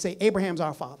fatherhood. They say, Abraham's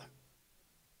our father.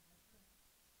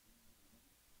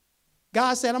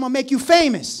 God said, I'm going to make you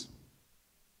famous.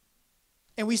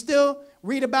 And we still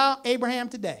read about Abraham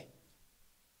today.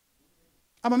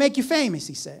 I'm going to make you famous,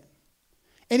 he said.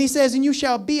 And he says, and you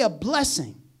shall be a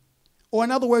blessing. Or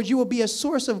in other words, you will be a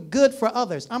source of good for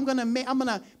others. I'm going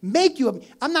to make you.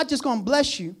 I'm not just going to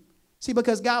bless you. See,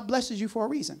 because God blesses you for a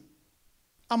reason.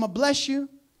 I'm going to bless you,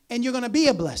 and you're going to be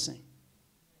a blessing.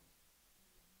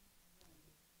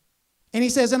 And he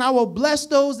says, and I will bless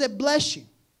those that bless you.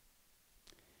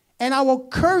 And I will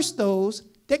curse those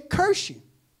that curse you.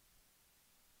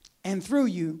 And through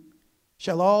you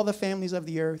shall all the families of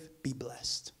the earth be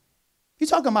blessed. You're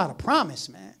talking about a promise,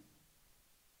 man.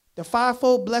 The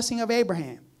fivefold blessing of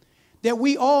Abraham that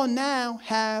we all now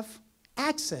have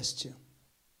access to.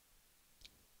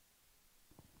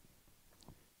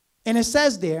 And it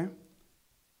says there,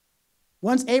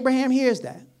 once Abraham hears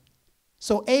that,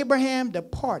 so Abraham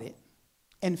departed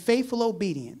in faithful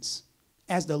obedience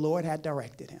as the Lord had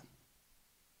directed him.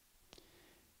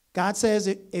 God says,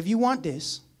 if you want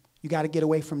this, you got to get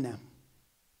away from them.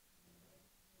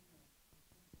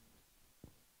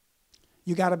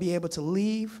 You got to be able to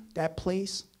leave that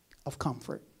place of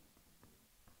comfort.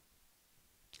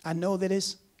 I know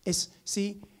that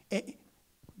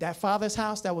that father's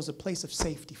house, that was a place of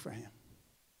safety for him.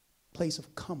 Place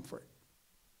of comfort.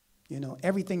 You know,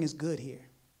 everything is good here.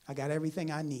 I got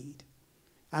everything I need.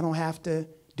 I don't have to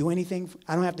do anything.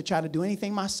 I don't have to try to do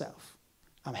anything myself.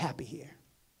 I'm happy here.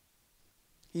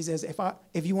 He says,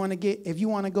 if you want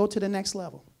to go to the next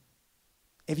level,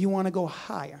 if you want to go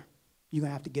higher, you're going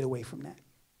to have to get away from that.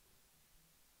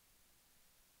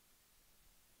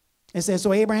 It says,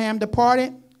 so Abraham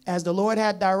departed as the Lord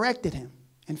had directed him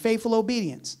in faithful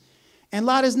obedience. And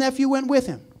Lot, his nephew, went with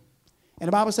him. And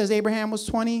the Bible says Abraham was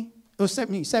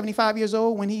 75 years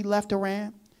old when he left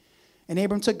Haran. And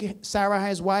Abram took Sarah,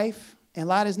 his wife, and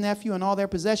Lot, his nephew, and all their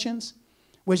possessions,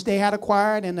 which they had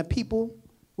acquired, and the people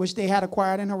which they had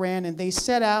acquired in Haran, and they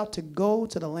set out to go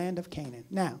to the land of Canaan.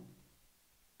 Now,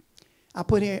 I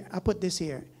put this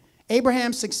here.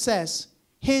 Abraham's success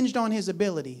hinged on his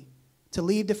ability to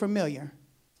leave the familiar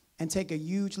and take a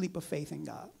huge leap of faith in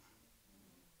God.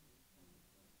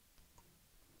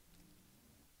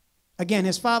 Again,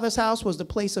 his father's house was the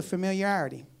place of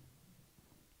familiarity,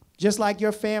 just like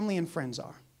your family and friends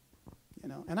are. You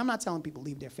know, and I'm not telling people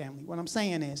leave their family. What I'm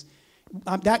saying is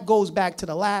that goes back to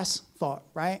the last thought,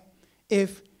 right?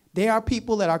 If there are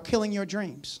people that are killing your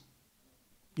dreams,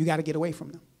 you got to get away from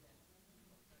them.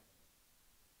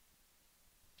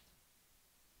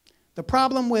 The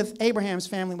problem with Abraham's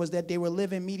family was that they were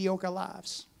living mediocre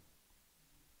lives.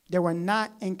 They were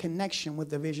not in connection with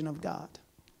the vision of God.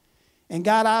 And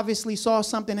God obviously saw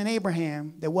something in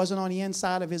Abraham that wasn't on the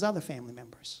inside of his other family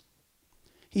members.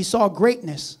 He saw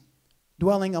greatness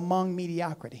dwelling among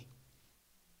mediocrity.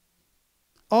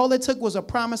 All it took was a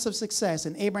promise of success,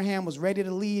 and Abraham was ready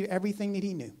to leave everything that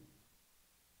he knew.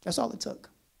 That's all it took.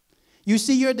 You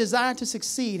see, your desire to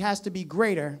succeed has to be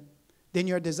greater than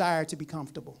your desire to be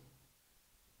comfortable.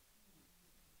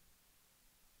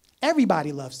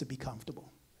 Everybody loves to be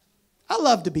comfortable. I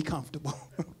love to be comfortable.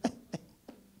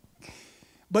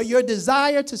 But your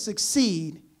desire to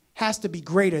succeed has to be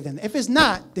greater than that. If it's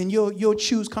not, then you'll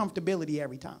choose comfortability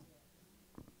every time.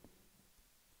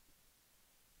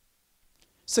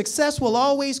 Success will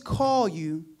always call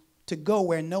you to go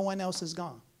where no one else has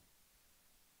gone.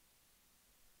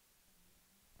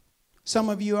 Some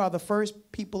of you are the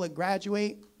first people to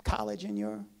graduate college in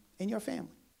your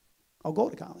family or go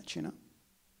to college, you know.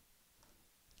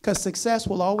 Because success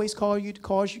will always call you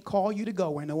to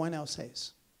go where no one else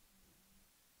has.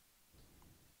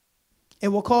 It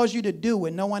will cause you to do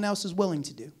what no one else is willing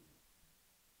to do.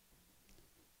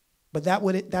 But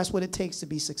that's what it takes to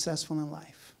be successful in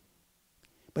life.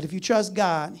 But if you trust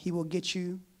God, he will get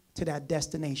you to that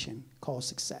destination called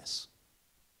success.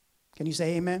 Can you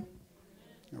say amen?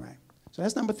 All right. So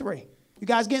that's number 3. You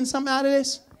guys getting something out of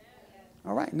this?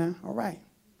 All right now. All right.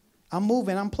 I'm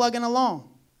moving. I'm plugging along.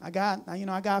 I got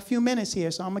a few minutes here,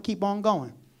 so I'm going to keep on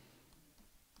going.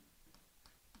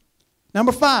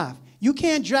 Number 5, you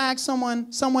can't drag someone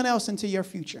else into your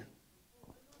future.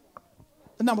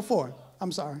 Number 4.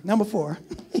 I'm sorry. Number 4.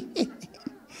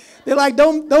 They're like,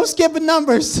 don't skip the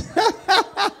numbers.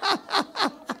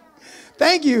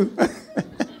 Thank you.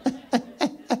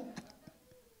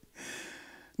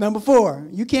 Number 4,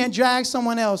 you can't drag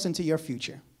someone else into your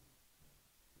future.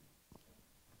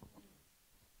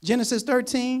 Genesis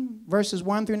 13, verses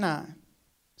 1 through 9.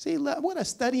 See, what a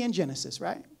study in Genesis,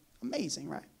 right? Amazing,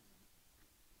 right?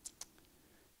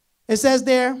 It says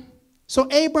there, so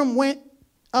Abram went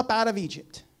up out of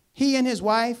Egypt, he and his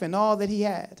wife and all that he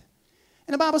had.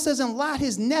 And the Bible says, and Lot,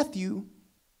 his nephew,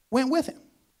 went with him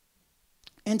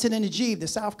into the Negev, the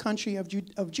south country of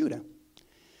Judah.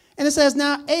 And it says,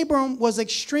 now Abram was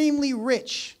extremely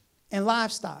rich in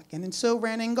livestock and in silver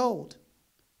and in gold.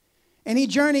 And he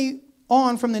journeyed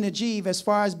on from the Negev as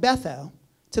far as Bethel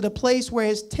to the place where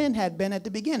his tent had been at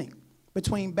the beginning,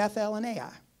 between Bethel and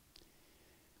Ai,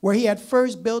 where he had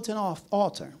first built an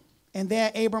altar. And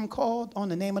there Abram called on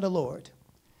the name of the Lord.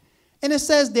 And it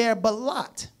says there, but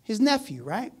Lot, his nephew,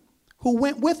 right, who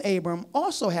went with Abram,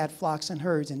 also had flocks and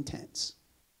herds and tents,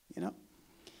 you know.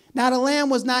 Now the land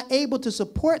was not able to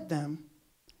support them,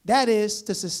 that is,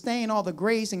 to sustain all the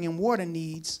grazing and water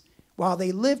needs while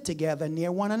they lived together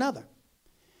near one another.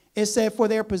 It said, for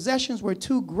their possessions were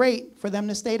too great for them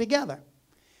to stay together.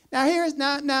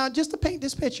 Now just to paint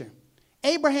this picture,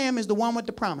 Abraham is the one with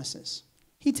the promises.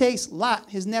 He takes Lot,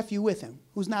 his nephew, with him,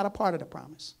 who's not a part of the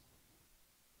promise.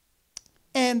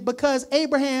 And because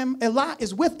Lot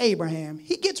is with Abraham,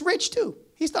 he gets rich too.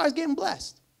 He starts getting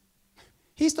blessed.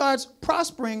 He starts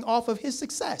prospering off of his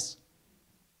success.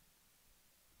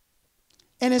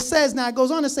 And it says, now it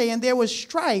goes on to say, and there was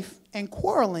strife and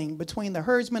quarreling between the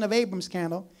herdsmen of Abram's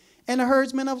cattle and the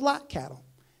herdsmen of Lot cattle.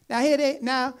 Now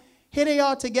here they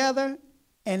are together,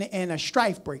 and a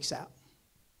strife breaks out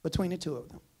between the two of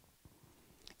them.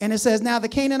 And it says, now the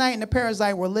Canaanite and the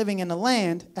Perizzite were living in the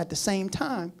land at the same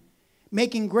time,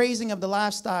 making grazing of the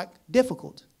livestock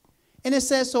difficult. And it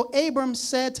says, so Abram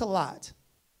said to Lot,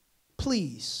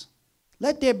 please,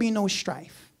 let there be no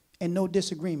strife and no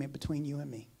disagreement between you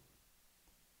and me.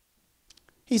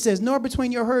 He says, nor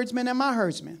between your herdsmen and my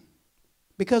herdsmen,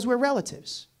 because we're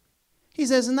relatives. He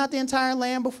says, is not the entire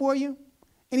land before you?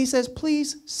 And he says,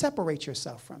 please separate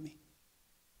yourself from me.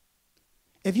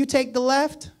 If you take the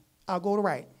left, I'll go to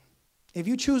right. If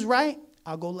you choose right,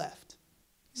 I'll go left.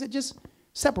 He said, just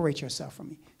separate yourself from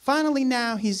me. Finally,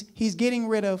 now he's getting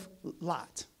rid of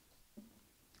Lot,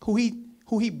 who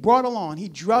he brought along. He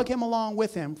drug him along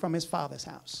with him from his father's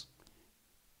house.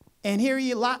 And here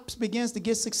Lot begins to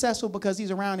get successful because he's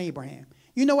around Abraham.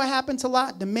 You know what happened to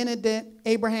Lot the minute that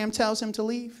Abraham tells him to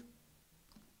leave?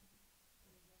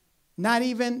 Not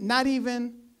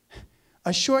even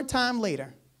a short time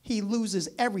later, he loses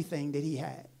everything that he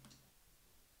had.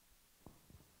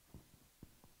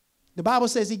 The Bible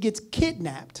says he gets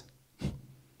kidnapped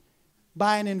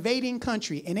by an invading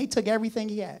country, and they took everything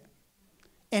he had.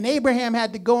 And Abraham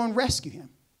had to go and rescue him.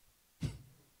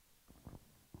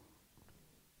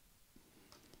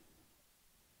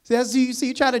 So as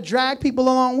you try to drag people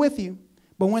along with you,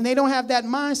 but when they don't have that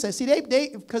mindset, see,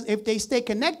 because if they stay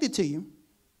connected to you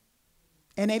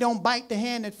and they don't bite the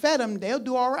hand that fed them, they'll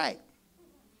do all right.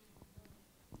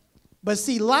 But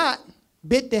see, Lot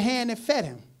bit the hand that fed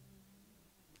him.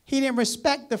 He didn't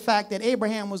respect the fact that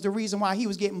Abraham was the reason why he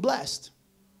was getting blessed.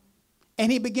 And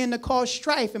he began to cause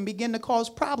strife and began to cause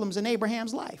problems in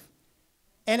Abraham's life.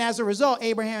 And as a result,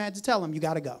 Abraham had to tell him, you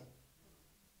got to go.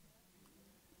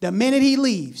 The minute he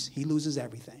leaves, he loses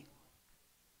everything.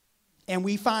 And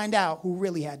we find out who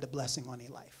really had the blessing on their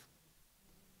life.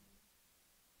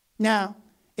 Now,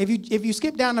 if you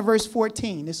skip down to verse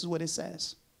 14, this is what it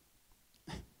says.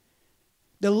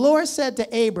 The Lord said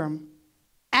to Abram,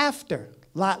 after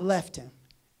Lot left him,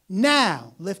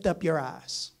 now lift up your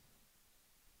eyes.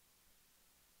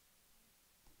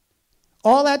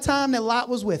 All that time that Lot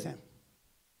was with him,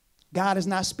 God is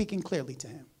not speaking clearly to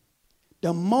him.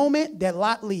 The moment that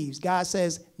Lot leaves, God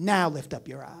says, now lift up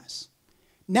your eyes.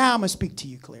 Now I'm going to speak to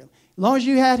you clearly. As long as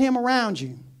you had him around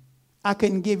you, I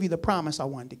couldn't give you the promise I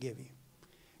wanted to give you.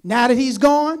 Now that he's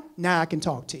gone, now I can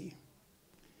talk to you.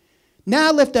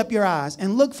 Now lift up your eyes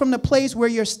and look from the place where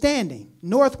you're standing,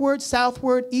 northward,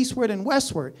 southward, eastward, and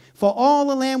westward. For all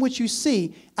the land which you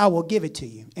see, I will give it to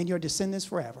you and your descendants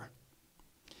forever.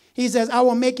 He says, I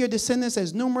will make your descendants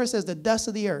as numerous as the dust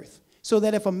of the earth, so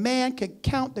that if a man could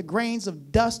count the grains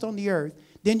of dust on the earth,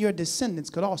 then your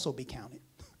descendants could also be counted.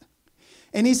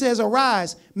 And he says,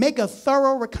 arise, make a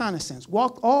thorough reconnaissance,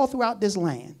 walk all throughout this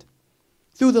land,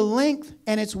 through the length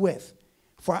and its width,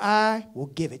 for I will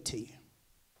give it to you.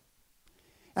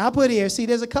 And I'll put here, see,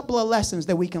 there's a couple of lessons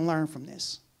that we can learn from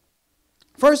this.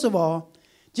 First of all,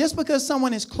 just because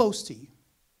someone is close to you,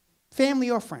 family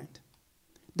or friend,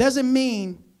 doesn't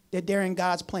mean that they're in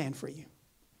God's plan for you.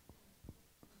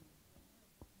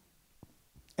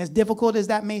 As difficult as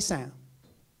that may sound,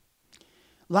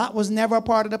 Lot was never a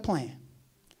part of the plan.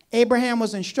 Abraham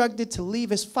was instructed to leave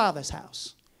his father's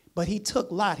house, but he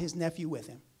took Lot, his nephew, with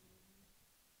him.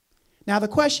 Now the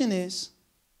question is,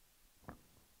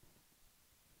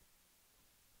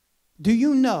 do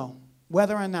you know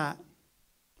whether or not,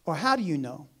 or how do you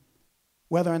know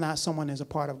whether or not someone is a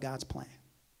part of God's plan?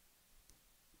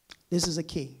 This is a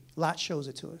key. Lot shows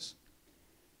it to us.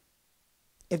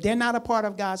 If they're not a part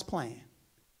of God's plan,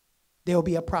 there will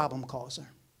be a problem causer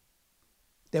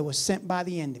that was sent by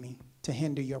the enemy to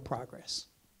hinder your progress.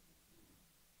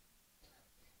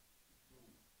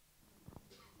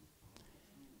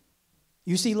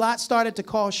 You see, Lot started to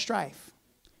cause strife.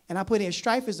 And I put here,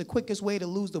 strife is the quickest way to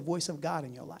lose the voice of God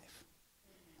in your life.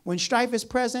 When strife is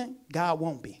present, God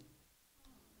won't be.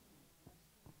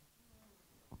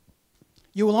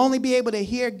 You will only be able to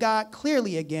hear God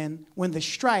clearly again when the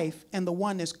strife and the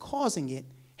one that's causing it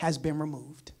has been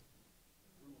removed.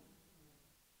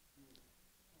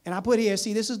 And I put here,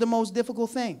 see, this is the most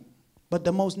difficult thing, but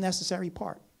the most necessary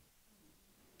part.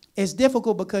 It's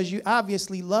difficult because you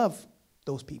obviously love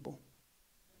those people.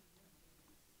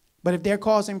 But if they're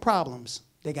causing problems,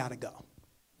 they got to go.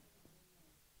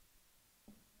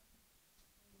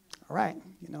 All right,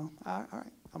 all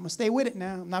right. I'm going to stay with it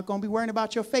now. I'm not going to be worrying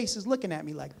about your faces looking at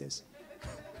me like this.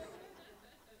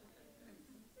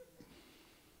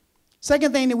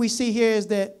 Second thing that we see here is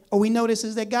that, or we notice,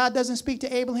 is that God doesn't speak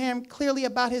to Abraham clearly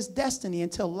about his destiny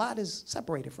until Lot is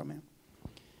separated from him.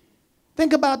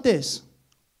 Think about this.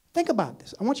 Think about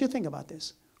this. I want you to think about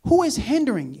this. Who is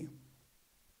hindering you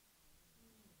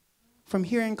from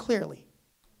hearing clearly?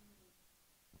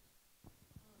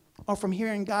 Or from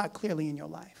hearing God clearly in your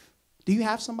life? Do you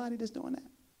have somebody that's doing that?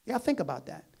 You gotta think about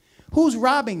that. Who's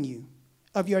robbing you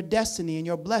of your destiny and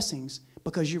your blessings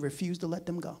because you refuse to let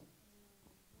them go?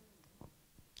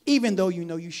 Even though you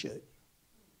know you should.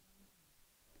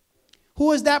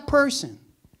 Who is that person?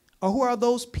 Or who are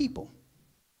those people?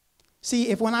 See,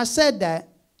 if when I said that,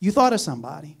 you thought of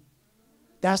somebody,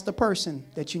 that's the person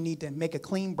that you need to make a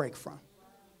clean break from.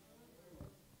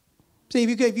 See,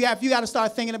 if you got to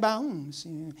start thinking about,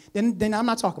 then I'm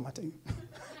not talking about you.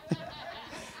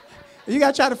 You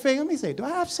got to try to figure, let me say, do I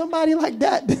have somebody like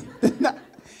that?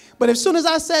 But as soon as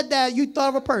I said that, you thought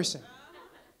of a person.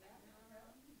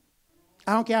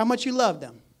 I don't care how much you love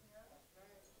them.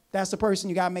 That's the person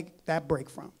you got to make that break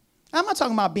from. I'm not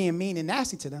talking about being mean and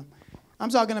nasty to them. I'm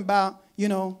talking about,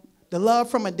 the love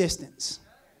from a distance.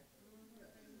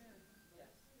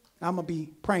 I'm going to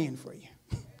be praying for you.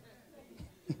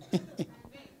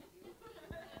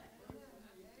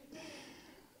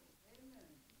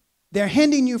 They're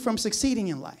hindering you from succeeding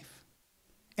in life.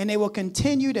 And they will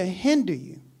continue to hinder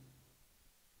you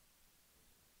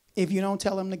if you don't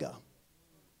tell them to go.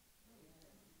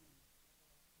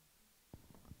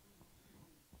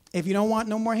 If you don't want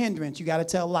no more hindrance, you got to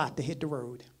tell Lot to hit the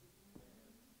road.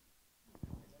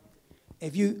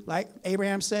 If you, like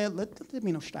Abraham said, let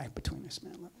me no strife between us,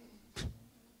 man.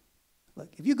 Look,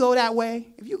 if you go that way,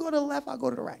 if you go to the left, I'll go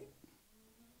to the right.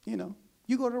 You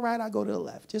go to the right, I'll go to the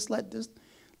left. Just let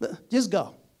Just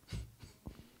go.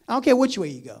 I don't care which way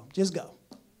you go. Just go.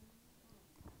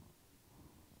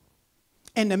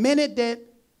 And the minute that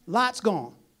Lot's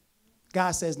gone,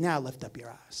 God says, now lift up your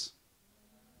eyes.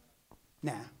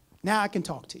 Now I can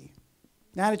talk to you.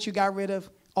 Now that you got rid of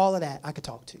all of that, I can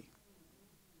talk to you.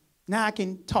 Now I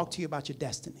can talk to you about your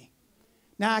destiny.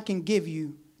 Now I can give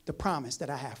you the promise that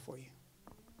I have for you.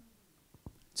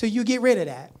 So you get rid of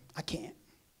that, I can't.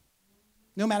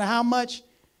 No matter how much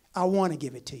I want to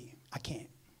give it to you, I can't.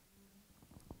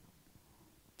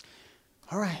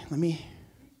 All right, I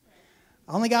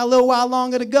only got a little while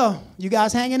longer to go. You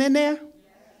guys hanging in there?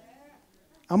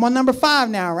 I'm on number 5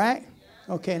 now, right?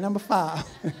 Okay, number 5.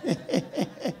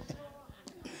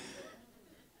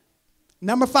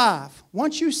 Number 5,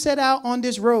 once you set out on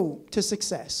this road to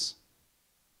success,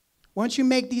 once you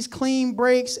make these clean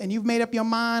breaks and you've made up your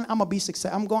mind, I'm gonna be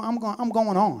successful. I'm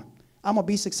going on. I'm gonna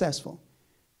be successful.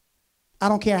 I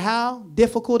don't care how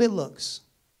difficult it looks,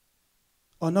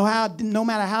 or no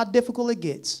matter how difficult it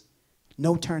gets,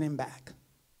 no turning back.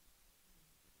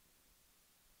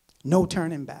 No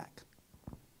turning back.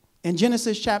 In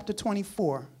Genesis chapter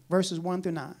 24, verses 1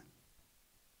 through 9,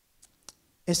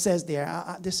 it says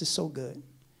there, this is so good.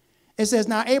 It says,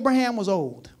 now Abraham was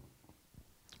old,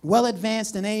 well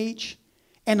advanced in age,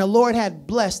 and the Lord had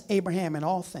blessed Abraham in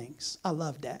all things. I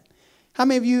love that. How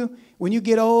many of you, when you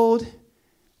get old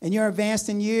and you're advanced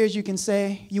in years, you can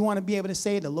say, you want to be able to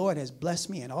say, the Lord has blessed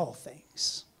me in all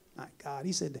things. My God,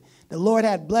 he said, the Lord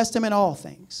had blessed him in all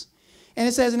things. And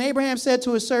it says, and Abraham said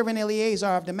to his servant Eliezer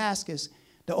of Damascus,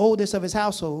 the oldest of his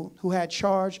household, who had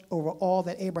charge over all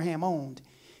that Abraham owned,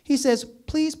 he says,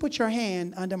 please put your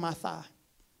hand under my thigh,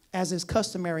 as is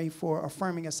customary for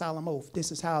affirming a solemn oath.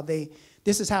 This is how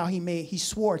he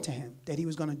swore to him that he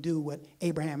was going to do what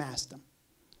Abraham asked him.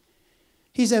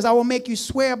 He says, I will make you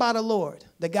swear by the Lord,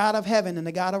 the God of heaven and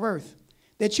the God of earth,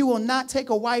 that you will not take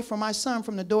a wife for my son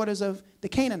from the daughters of the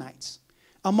Canaanites,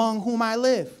 among whom I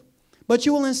live, but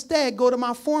you will instead go to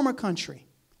my former country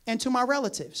and to my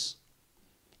relatives,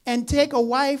 and take a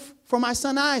wife for my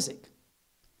son Isaac.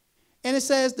 And it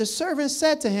says, the servant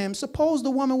said to him, suppose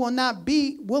the woman will not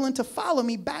be willing to follow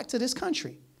me back to this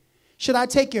country. Should I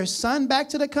take your son back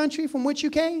to the country from which you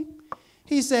came?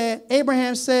 He said,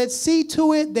 Abraham said, see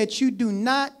to it that you do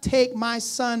not take my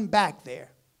son back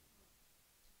there.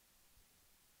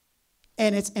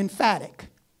 And it's emphatic.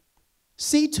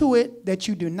 See to it that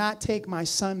you do not take my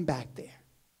son back there.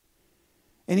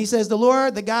 And he says, the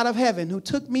Lord, the God of heaven, who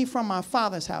took me from my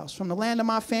father's house, from the land of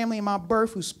my family and my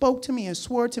birth, who spoke to me and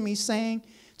swore to me, saying,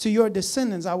 to your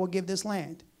descendants I will give this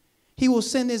land. He will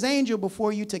send his angel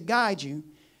before you to guide you,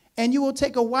 and you will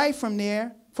take a wife from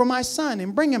there for my son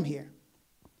and bring him here.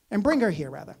 And bring her here,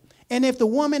 rather. And if the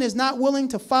woman is not willing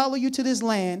to follow you to this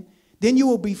land, then you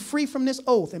will be free from this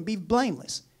oath and be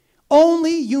blameless.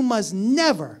 Only you must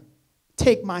never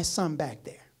take my son back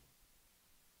there.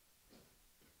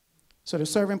 So the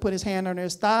servant put his hand under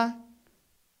his thigh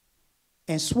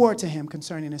and swore to him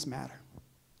concerning this matter.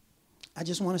 I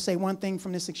just want to say one thing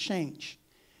from this exchange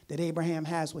that Abraham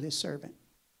has with his servant.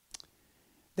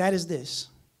 That is this.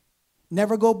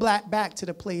 Never go back to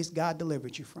the place God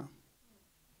delivered you from.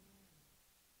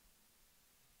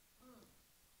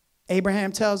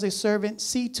 Abraham tells his servant,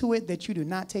 see to it that you do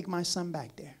not take my son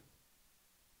back there.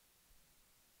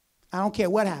 I don't care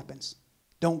what happens.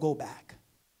 Don't go back.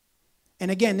 And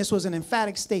again, this was an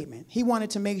emphatic statement. He wanted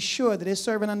to make sure that his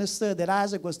servant understood that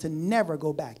Isaac was to never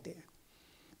go back there.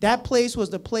 That place was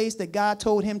the place that God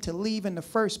told him to leave in the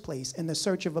first place in the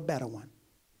search of a better one.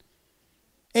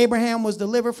 Abraham was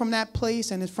delivered from that place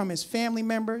and from his family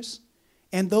members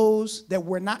and those that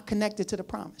were not connected to the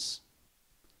promise.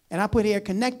 And I put here,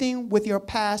 connecting with your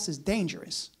past is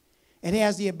dangerous. And it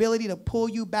has the ability to pull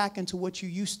you back into what you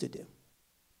used to do.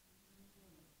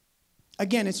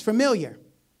 Again, it's familiar.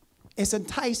 It's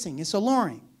enticing. It's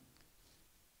alluring.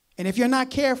 And if you're not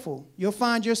careful, you'll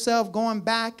find yourself going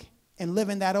back and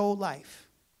living that old life.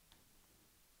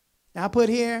 Now I put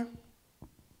here,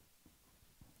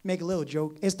 make a little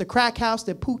joke. It's the crack house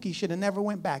that Pookie should have never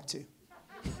went back to.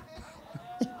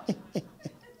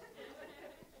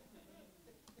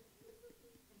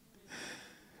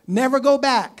 Never go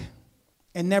back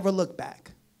and never look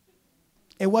back.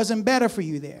 It wasn't better for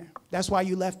you there. That's why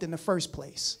you left in the first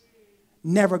place.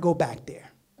 Never go back there.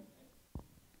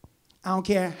 I don't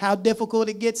care how difficult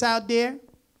it gets out there.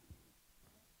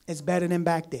 It's better than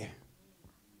back there.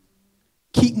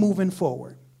 Keep moving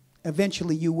forward.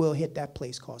 Eventually you will hit that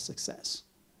place called success.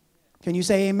 Can you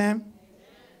say amen? Amen.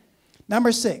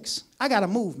 Number 6. I got to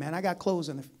move, man. I got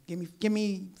closing. Give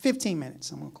me 15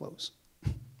 minutes. I'm going to close.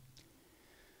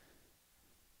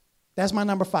 That's my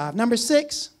number 5. Number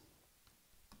 6,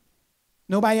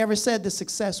 nobody ever said the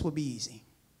success would be easy.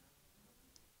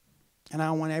 And I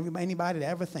don't want anybody to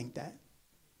ever think that.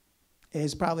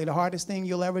 It's probably the hardest thing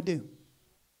you'll ever do.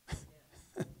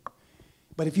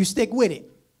 But if you stick with it,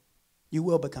 you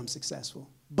will become successful.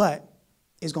 But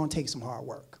it's going to take some hard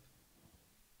work.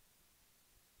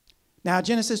 Now,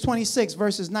 Genesis 26,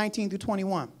 verses 19 through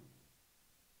 21.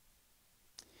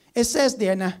 It says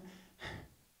there, now,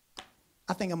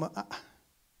 I think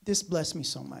this blessed me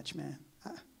so much, man.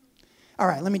 All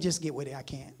right, let me just get with it. I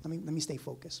can't. Let me stay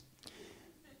focused.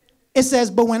 It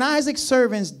says, but when Isaac's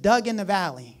servants dug in the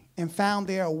valley and found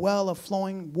there a well of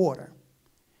flowing water,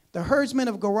 the herdsmen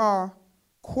of Gerar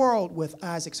quarreled with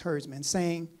Isaac's herdsmen,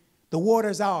 saying, the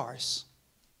water's ours.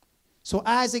 So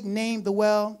Isaac named the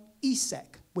well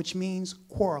Esek, which means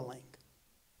quarreling,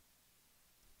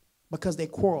 because they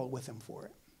quarreled with him for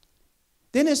it.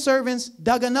 Then his servants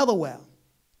dug another well,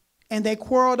 and they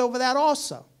quarreled over that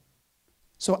also.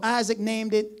 So Isaac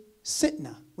named it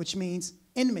Sitnah, which means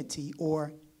enmity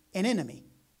or an enemy.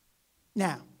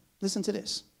 Now, listen to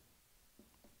this.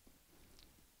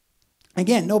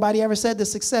 Again, nobody ever said that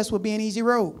success would be an easy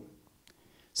road.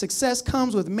 Success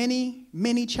comes with many,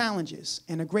 many challenges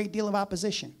and a great deal of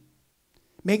opposition.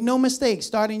 Make no mistake,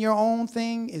 starting your own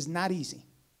thing is not easy.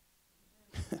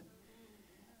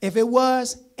 If it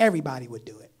was, everybody would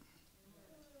do it.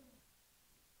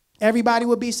 Everybody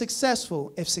would be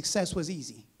successful if success was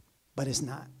easy, but it's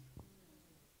not.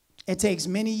 It takes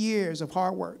many years of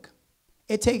hard work.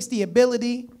 It takes the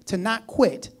ability to not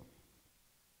quit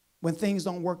when things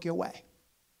don't work your way.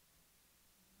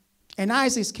 In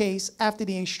Isaac's case, after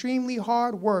the extremely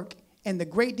hard work and the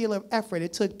great deal of effort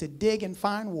it took to dig and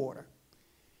find water,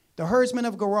 the herdsmen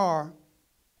of Gerar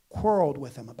quarreled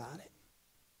with him about it.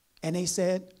 And they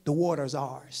said, the water's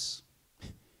ours.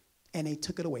 And they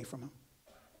took it away from him.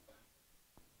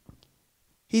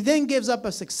 He then gives up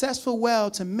a successful well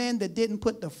to men that didn't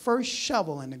put the first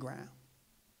shovel in the ground.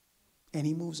 And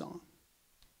he moves on.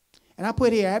 And I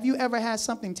put here, have you ever had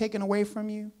something taken away from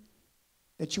you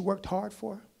that you worked hard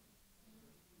for?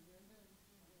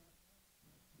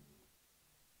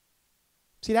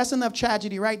 See, that's enough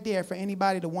tragedy right there for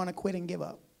anybody to want to quit and give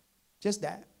up. Just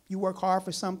that. You work hard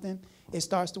for something, it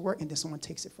starts to work, and then someone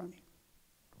takes it from you.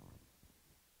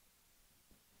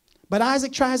 But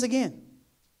Isaac tries again.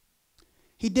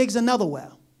 He digs another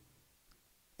well.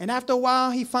 And after a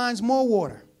while, he finds more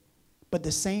water. But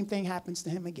the same thing happens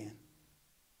to him again.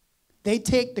 They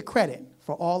take the credit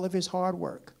for all of his hard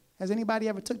work. Has anybody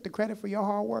ever took the credit for your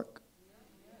hard work?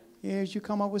 Yes, you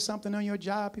come up with something on your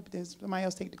job, somebody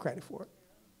else take the credit for it.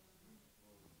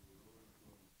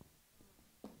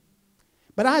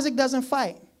 But Isaac doesn't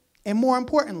fight. And more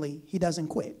importantly, he doesn't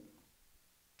quit.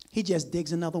 He just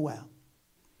digs another well.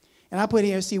 And I put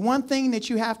here, see, one thing that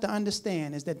you have to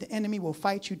understand is that the enemy will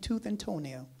fight you tooth and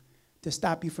toenail to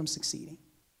stop you from succeeding.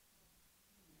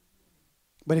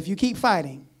 But if you keep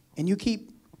fighting and you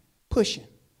keep pushing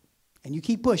and you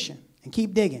keep pushing and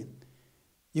keep digging,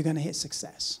 you're going to hit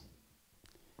success.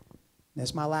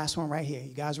 That's my last one right here.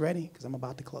 You guys ready? Because I'm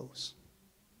about to close.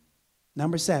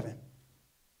 Number 7.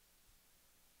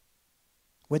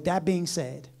 With that being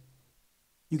said,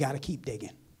 you got to keep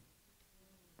digging.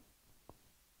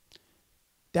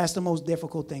 That's the most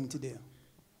difficult thing to do.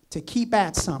 To keep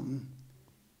at something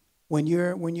when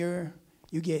you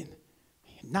get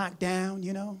knocked down,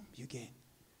 you know, you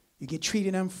get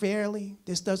treated unfairly.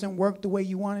 This doesn't work the way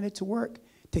you wanted it to work.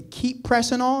 To keep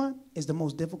pressing on is the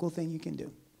most difficult thing you can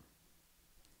do.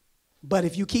 But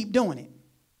if you keep doing it,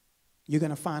 you're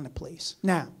going to find a place.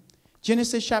 Now,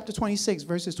 Genesis chapter 26,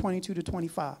 verses 22 to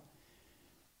 25.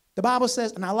 The Bible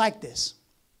says, and I like this.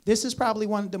 This is probably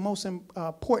one of the most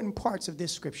important parts of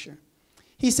this scripture.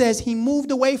 He says he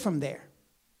moved away from there.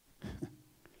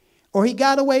 Or he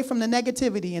got away from the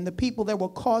negativity and the people that were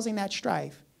causing that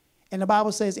strife. And the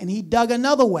Bible says, and he dug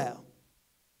another well.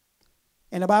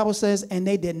 And the Bible says, and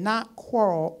they did not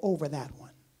quarrel over that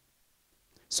one.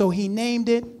 So he named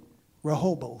it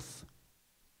Rehoboth.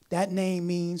 That name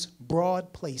means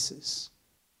broad places.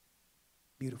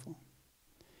 Beautiful.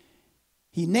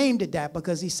 He named it that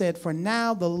because he said, for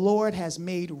now the Lord has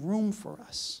made room for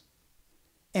us,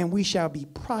 and we shall be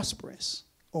prosperous,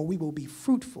 or we will be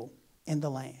fruitful in the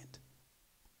land.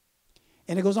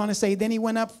 And it goes on to say, then he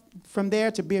went up from there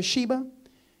to Beersheba,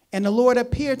 and the Lord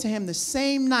appeared to him the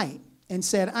same night and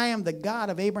said, I am the God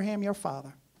of Abraham your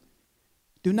father.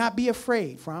 Do not be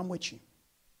afraid, for I'm with you.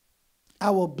 I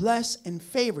will bless and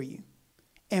favor you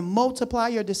and multiply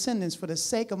your descendants for the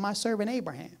sake of my servant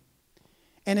Abraham.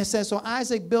 And it says, so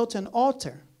Isaac built an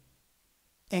altar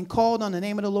and called on the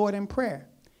name of the Lord in prayer.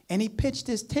 and he pitched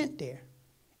his tent there.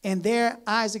 And there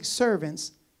Isaac's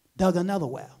servants dug another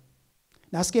well.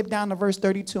 Now skip down to verse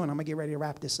 32, and I'm going to get ready to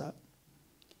wrap this up.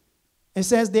 It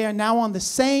says there, now on the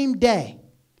same day,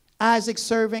 Isaac's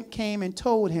servant came and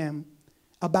told him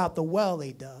about the well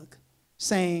they dug,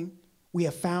 saying, we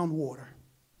have found water.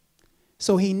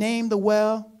 So he named the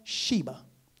well Sheba,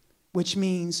 which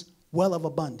means well of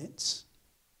abundance.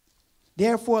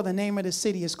 Therefore, the name of the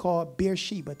city is called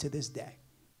Beersheba to this day.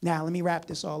 Now, let me wrap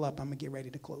this all up. I'm going to get ready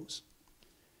to close.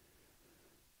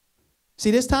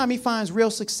 See, this time he finds real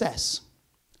success.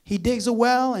 He digs a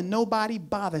well and nobody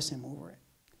bothers him over it.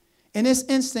 In this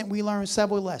instant, we learn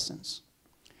several lessons.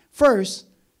 First,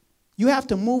 you have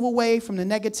to move away from the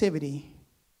negativity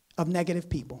of negative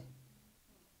people.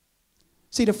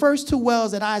 See, the first two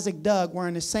wells that Isaac dug were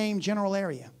in the same general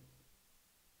area.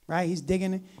 Right? He's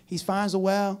digging, he finds a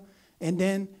well, and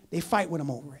then they fight with him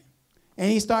over it. And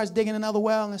he starts digging another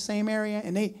well in the same area,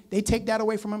 and they take that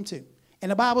away from him too. And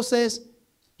the Bible says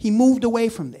he moved away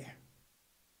from there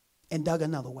and dug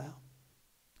another well.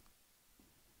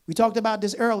 We talked about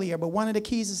this earlier, but one of the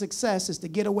keys to success is to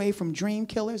get away from dream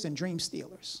killers and dream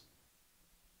stealers.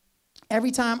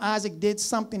 Every time Isaac did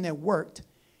something that worked,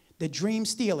 the dream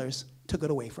stealers took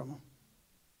it away from him.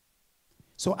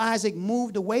 So Isaac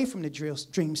moved away from the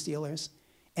dream stealers,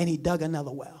 and he dug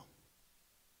another well.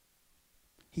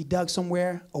 He dug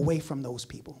somewhere away from those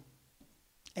people.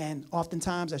 And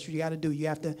oftentimes, that's what you got to do. You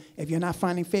have to, if you're not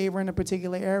finding favor in a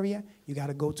particular area, you got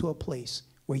to go to a place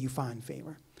where you find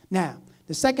favor. Now,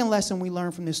 the second lesson we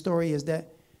learn from this story is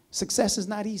that success is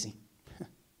not easy.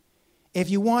 If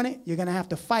you want it, you're going to have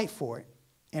to fight for it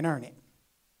and earn it.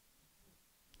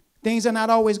 Things are not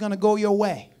always going to go your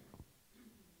way.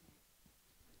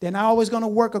 They're not always going to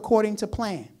work according to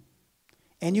plan.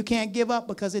 And you can't give up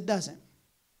because it doesn't.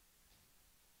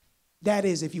 That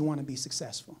is if you want to be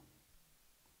successful.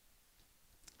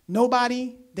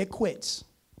 Nobody that quits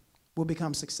will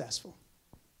become successful.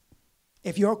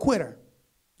 If you're a quitter,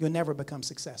 you'll never become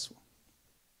successful.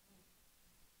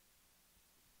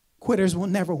 Quitters will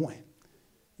never win.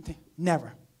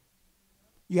 Never.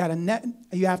 You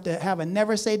have to have a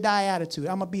never say die attitude.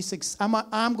 I'm going to be successful.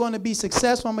 I'm going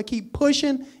to keep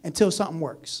pushing until something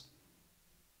works.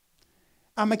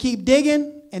 I'm going to keep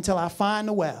digging until I find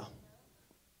the well.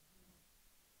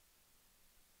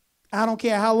 I don't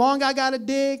care how long I got to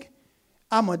dig.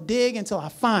 I'm going to dig until I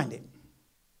find it.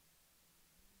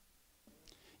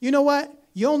 You know what?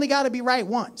 You only got to be right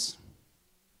once.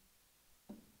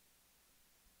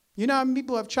 You know how many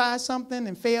people have tried something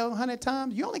and failed 100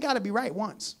 times? You only got to be right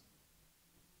once.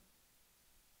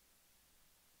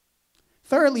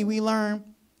 Thirdly, we learn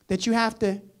that you have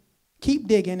to keep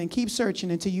digging and keep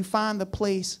searching until you find the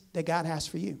place that God has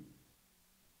for you.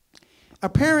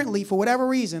 Apparently, for whatever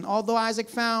reason, although Isaac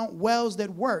found wells that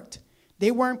worked,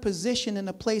 they weren't positioned in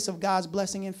the place of God's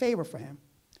blessing and favor for him.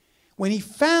 When he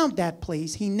found that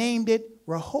place, he named it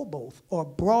Rehoboth, or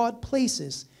broad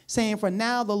places, saying, for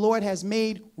now the Lord has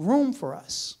made room for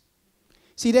us.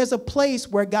 See, there's a place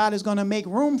where God is going to make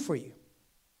room for you.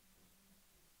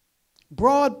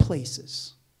 Broad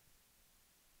places.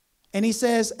 And he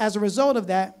says, as a result of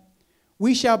that,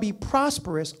 we shall be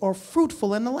prosperous or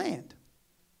fruitful in the land.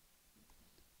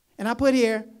 And I put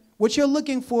here, what you're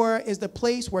looking for is the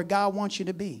place where God wants you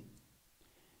to be.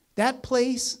 That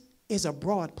place is a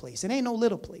broad place. It ain't no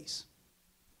little place.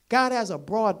 God has a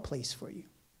broad place for you.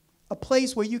 A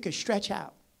place where you can stretch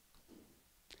out.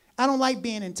 I don't like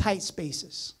being in tight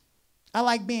spaces. I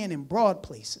like being in broad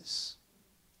places.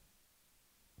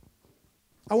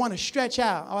 I want to stretch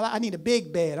out. I need a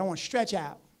big bed. I want to stretch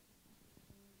out.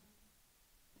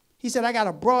 He said, I got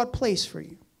a broad place for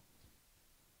you.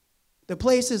 The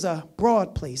place is a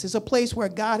broad place. It's a place where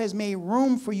God has made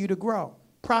room for you to grow,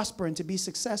 prosper, and to be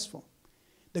successful.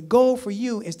 The goal for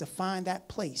you is to find that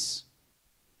place.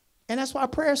 And that's why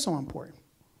prayer is so important.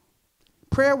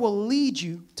 Prayer will lead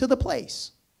you to the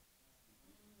place.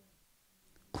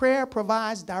 Prayer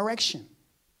provides direction.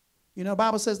 You know, the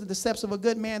Bible says that the steps of a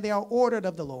good man, they are ordered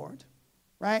of the Lord,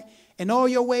 right? In all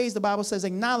your ways, the Bible says,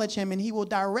 acknowledge him and he will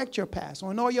direct your paths.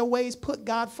 Or in all your ways, put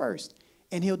God first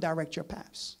and he'll direct your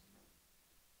paths.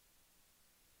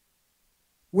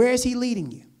 Where is he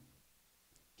leading you?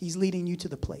 He's leading you to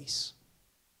the place.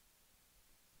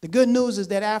 The good news is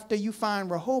that after you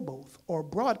find Rehoboth or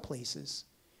broad places,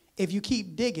 if you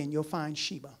keep digging, you'll find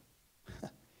Sheba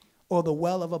or the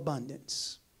well of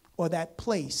abundance or that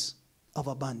place of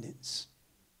abundance.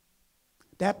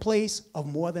 That place of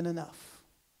more than enough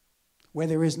where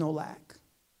there is no lack.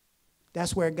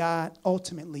 That's where God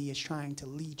ultimately is trying to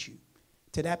lead you,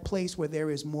 to that place where there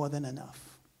is more than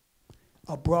enough.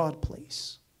 A broad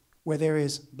place where there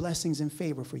is blessings and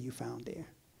favor for you found there.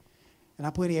 And I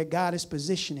put here, God is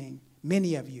positioning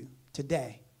many of you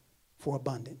today for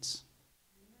abundance.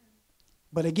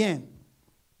 But again,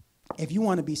 if you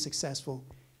want to be successful,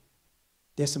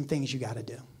 there's some things you got to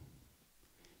do.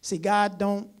 See,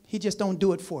 he just don't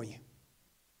do it for you.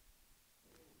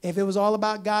 If it was all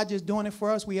about God just doing it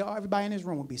for us, everybody in this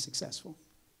room would be successful.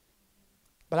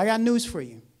 But I got news for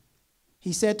you.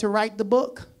 He said to write the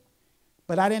book,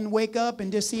 but I didn't wake up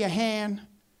and just see a hand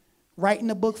writing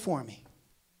the book for me.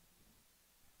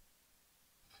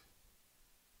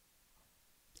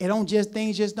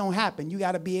 Things just don't happen. You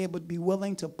got to be able to be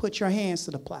willing to put your hands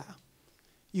to the plow.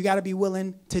 You got to be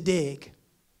willing to dig.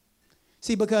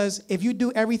 See, because if you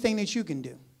do everything that you can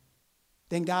do,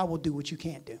 then God will do what you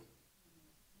can't do.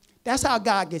 That's how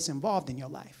God gets involved in your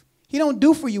life. He don't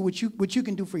do for you what you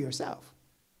can do for yourself.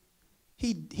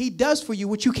 He does for you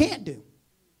what you can't do.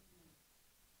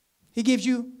 He gives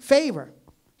you favor.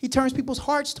 He turns people's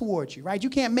hearts towards you, right? You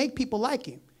can't make people like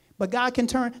you. But God can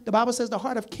turn, the Bible says the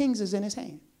heart of kings is in his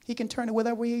hand. He can turn it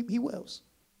whatever he wills.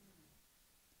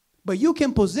 But you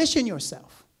can position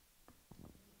yourself.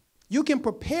 You can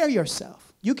prepare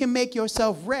yourself. You can make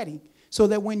yourself ready so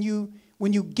that when you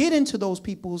get into those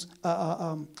people's,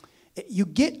 you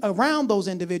get around those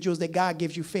individuals that God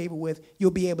gives you favor with,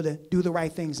 you'll be able to do the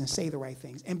right things and say the right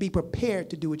things and be prepared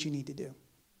to do what you need to do.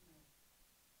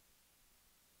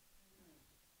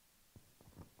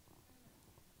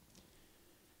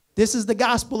 This is the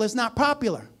gospel that's not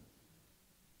popular.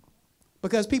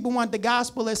 Because people want the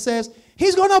gospel that says,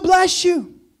 he's going to bless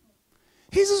you.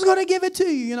 He's just going to give it to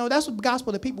you. You know, that's what the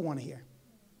gospel that people want to hear.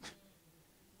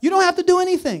 You don't have to do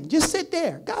anything. Just sit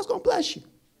there. God's going to bless you.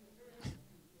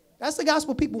 That's the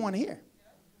gospel people want to hear.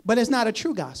 But it's not a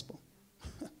true gospel.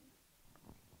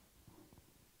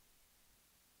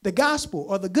 The gospel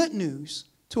or the good news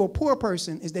to a poor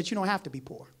person is that you don't have to be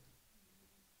poor.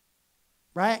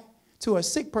 Right? To a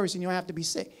sick person, you don't have to be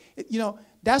sick. You know,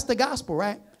 that's the gospel,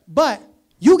 right? But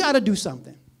you got to do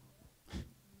something.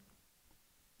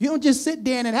 You don't just sit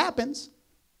there and it happens.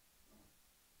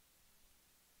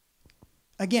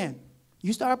 Again,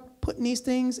 you start putting these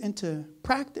things into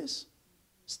practice,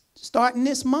 starting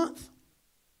this month.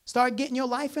 Start getting your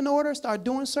life in order. Start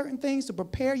doing certain things to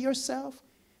prepare yourself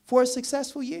for a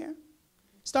successful year.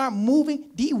 Start moving,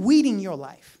 de-weeding your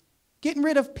life. Getting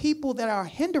rid of people that are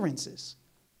hindrances.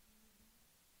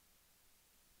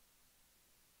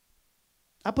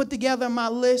 I put together my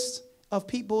list of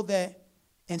people that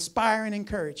inspire and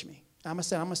encourage me. I'm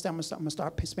going to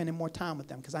start spending more time with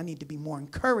them because I need to be more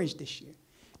encouraged this year.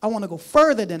 I want to go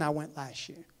further than I went last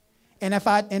year. And if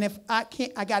I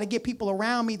can't, I got to get people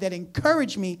around me that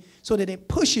encourage me so that it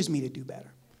pushes me to do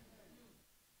better.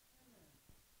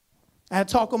 I had a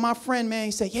talk with my friend, man.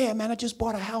 He said, yeah, man, I just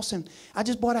bought a house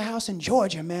in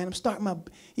Georgia, man. I'm starting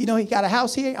he got a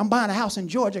house here. I'm buying a house in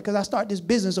Georgia because I start this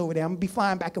business over there. I'm going to be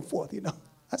flying back and forth, you know.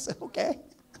 I said, okay.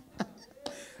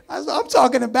 That's what I'm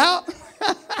talking about.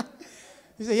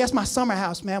 He said, yes, my summer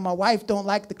house, man. My wife don't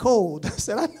like the cold. I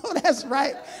said, I know that's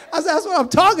right. I said, that's what I'm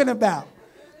talking about.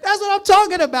 That's what I'm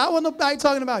talking about. When nobody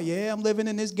talking about, yeah, I'm living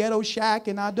in this ghetto shack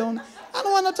and I don't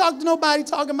want to talk to nobody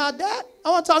talking about that. I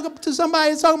want to talk to somebody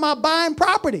that's talking about buying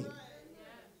property.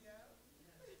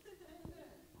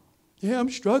 Yeah, I'm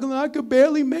struggling. I could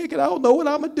barely make it. I don't know what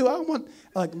I'm going to do. I don't want,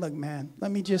 look, man,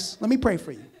 let me pray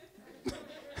for you.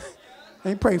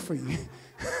 Let me pray for you.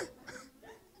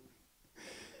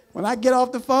 When I get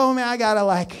off the phone, man, I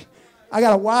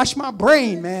gotta wash my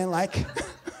brain, man.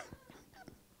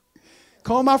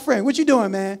 Call my friend. What you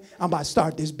doing, man? I'm about to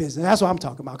start this business. That's what I'm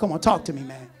talking about. Come on, talk to me,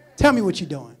 man. Tell me what you're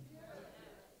doing.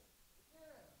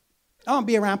 I want to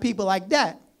be around people like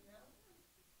that.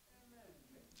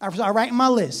 I start writing my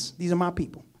list. These are my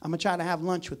people. I'm going to try to have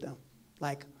lunch with them.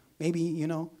 Maybe,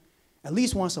 at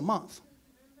least once a month.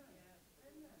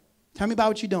 Tell me about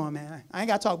what you're doing, man. I ain't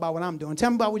got to talk about what I'm doing. Tell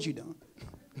me about what you're doing.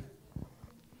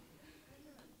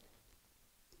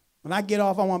 When I get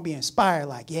off, I want to be inspired.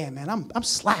 Yeah, man, I'm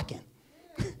slacking.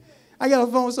 I get on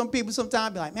the phone with some people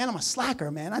sometimes, be like, man, I'm a slacker,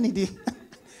 man. I need to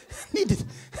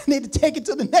take it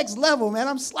to the next level, man.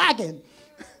 I'm slacking.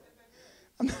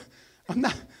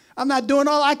 I'm not doing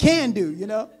all I can do, you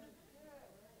know.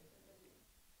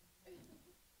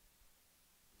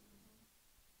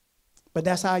 But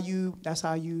that's how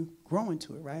you grow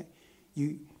into it, right?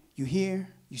 You hear,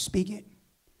 you speak it,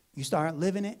 you start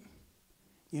living it.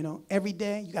 Every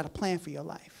day you got a plan for your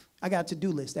life. I got a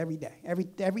to-do list every day.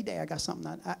 Every day I got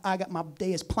something. I got my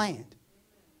day is planned.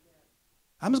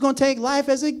 I'm just gonna take life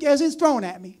as it's thrown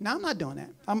at me. No, I'm not doing that.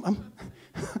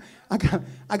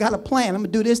 I got a plan. I'm gonna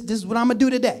do this. This is what I'm gonna do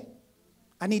today.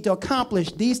 I need to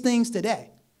accomplish these things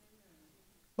today.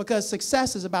 Because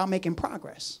success is about making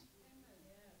progress.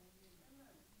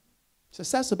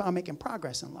 Success is about making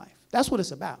progress in life. That's what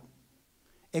it's about.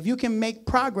 If you can make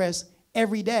progress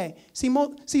every day.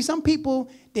 See, some people,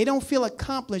 they don't feel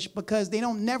accomplished because they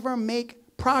don't never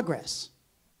make progress.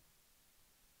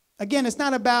 Again, it's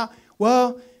not about,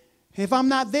 well, if I'm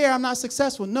not there, I'm not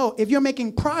successful. No, if you're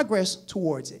making progress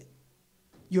towards it,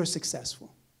 you're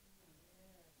successful.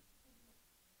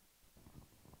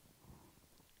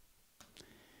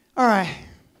 All right,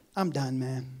 I'm done,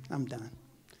 man. I'm done.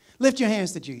 Lift your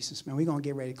hands to Jesus, man. We're going to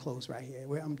get ready to close right here.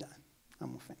 I'm done. I'm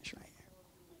going to finish right here.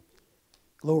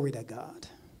 Glory to God.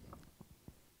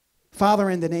 Father,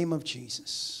 in the name of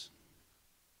Jesus,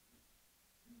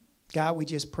 God, we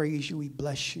just praise you. We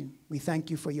bless you. We thank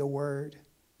you for your word.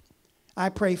 I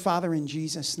pray, Father, in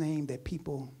Jesus' name,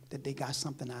 that they got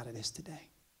something out of this today.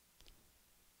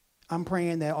 I'm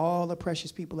praying that all the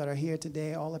precious people that are here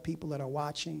today, all the people that are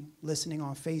watching, listening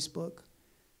on Facebook,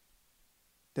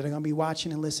 that are going to be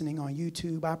watching and listening on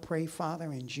YouTube, I pray,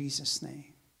 Father, in Jesus'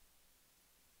 name,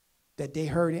 that they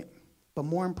heard it, but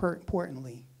more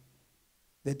importantly,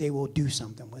 that they will do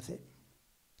something with it.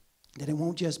 That it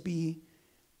won't just be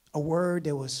a word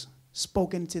that was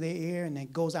spoken to their ear and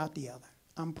then goes out the other.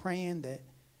 I'm praying that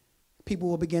people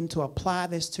will begin to apply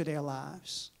this to their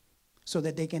lives so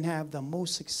that they can have the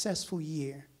most successful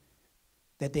year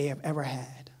that they have ever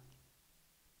had.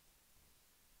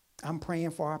 I'm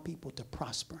praying for our people to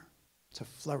prosper, to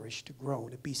flourish, to grow,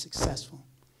 to be successful.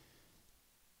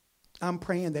 I'm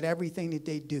praying that everything that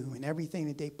they do and everything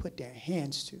that they put their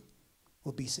hands to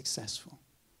will be successful.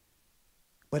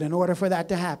 But in order for that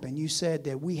to happen, you said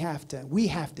that we have to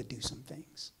do some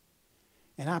things.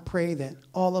 And I pray that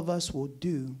all of us will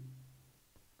do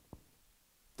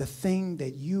the thing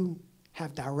that you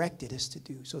have directed us to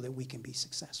do so that we can be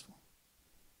successful.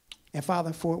 And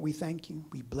Father, for it, we thank you.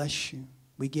 We bless you.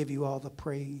 We give you all the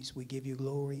praise. We give you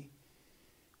glory.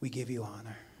 We give you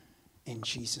honor. In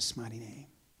Jesus' mighty name.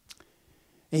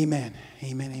 Amen.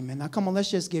 Amen. Amen. Now come on, let's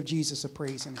just give Jesus a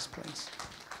praise in this place.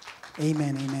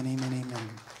 Amen. Amen. Amen. Amen.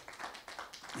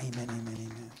 Amen. Amen.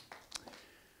 Amen.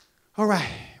 All right.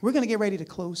 We're going to get ready to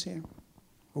close here.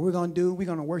 What we're going to do, we're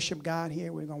going to worship God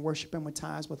here. We're going to worship him with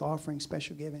tithes, with offerings,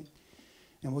 special giving.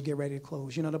 And we'll get ready to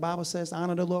close. You know, the Bible says,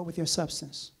 honor the Lord with your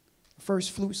substance.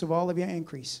 First fruits of all of your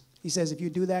increase. He says, if you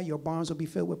do that, your barns will be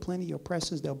filled with plenty. Your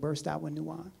presses, they'll burst out with new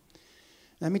wine.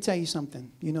 Let me tell you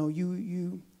something. You know,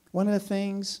 one of the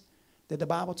things that the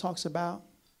Bible talks about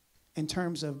in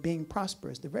terms of being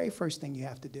prosperous, the very first thing you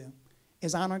have to do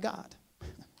is honor God.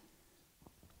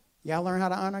 Y'all learn how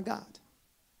to honor God.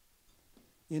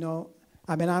 You know,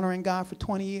 I've been honoring God for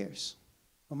 20 years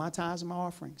with my tithes and my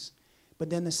offerings. But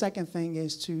then the second thing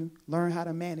is to learn how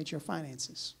to manage your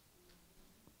finances.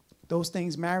 Those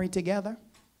things married together,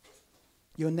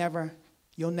 you'll never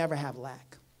have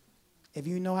lack. If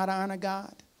you know how to honor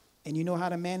God and you know how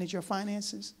to manage your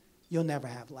finances, you'll never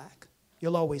have lack.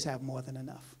 You'll always have more than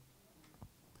enough.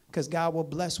 Because God will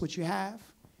bless what you have,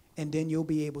 and then you'll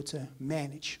be able to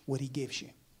manage what he gives you.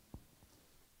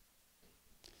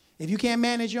 If you can't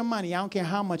manage your money, I don't care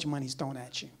how much money's thrown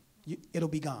at you, it'll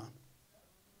be gone.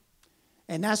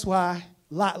 And that's why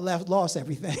Lot lost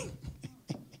everything.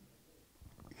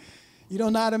 You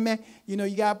don't know how to manage. You know,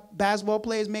 you got basketball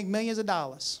players make millions of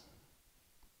dollars.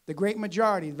 The great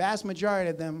majority, the vast majority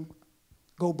of them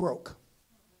go broke.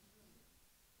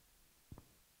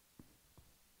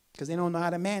 Because they don't know how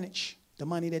to manage the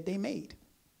money that they made.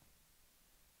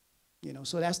 You know,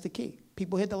 so that's the key.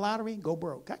 People hit the lottery, go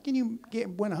broke. How can you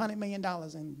win $100 million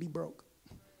and be broke?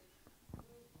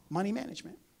 Money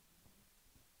management.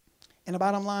 And the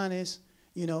bottom line is,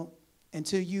 you know,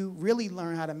 until you really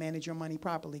learn how to manage your money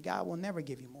properly, God will never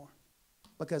give you more.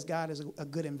 Because God is a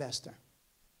good investor.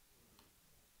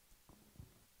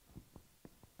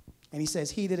 And he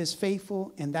says, he that is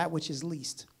faithful in that which is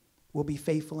least will be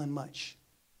faithful in much.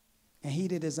 And he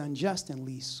that is unjust in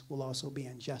least will also be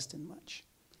unjust in much.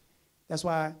 That's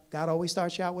why God always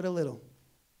starts you out with a little.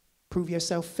 Prove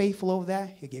yourself faithful over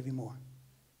that, he'll give you more.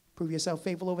 Prove yourself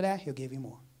faithful over that, he'll give you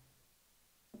more.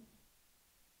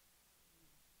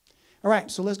 All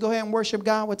right, so let's go ahead and worship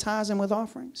God with tithes and with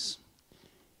offerings.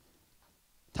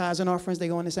 Tithes and offerings, they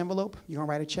go in this envelope. You're going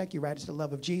to write a check. You write it to the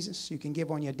love of Jesus. You can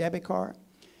give on your debit card.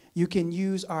 You can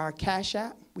use our Cash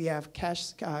App. We have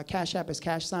Cash App as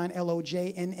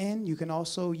 #LOJNN. You can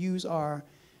also use our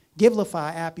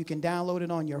Givelify app. You can download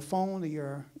it on your phone or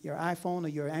your iPhone or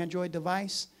your Android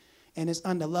device. And it's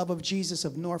under Love of Jesus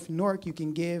of North Newark. You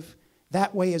can give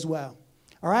that way as well.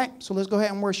 All right, so let's go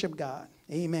ahead and worship God.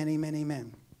 Amen, amen,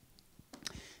 amen.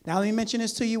 Now let me mention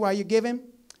this to you while you're giving.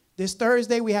 This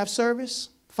Thursday, we have service,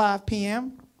 5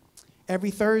 p.m.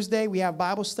 Every Thursday, we have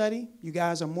Bible study. You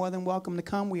guys are more than welcome to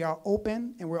come. We are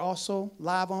open, and we're also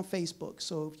live on Facebook.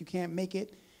 So if you can't make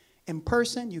it in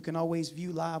person, you can always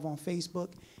view live on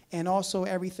Facebook. And also,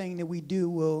 everything that we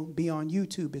do will be on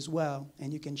YouTube as well,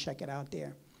 and you can check it out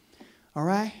there. All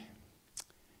right?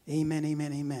 Amen,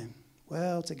 amen, amen.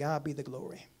 Well, to God be the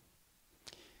glory.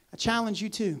 I challenge you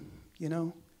too,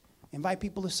 invite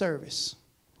people to service.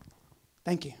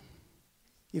 Thank you.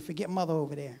 You forget Mother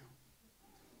over there.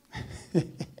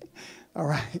 All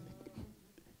right.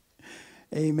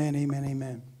 Amen, amen,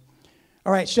 amen.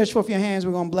 All right, stretch forth your hands.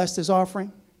 We're going to bless this offering.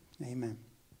 Amen.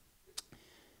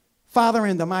 Father,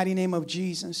 in the mighty name of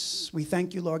Jesus, we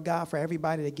thank you, Lord God, for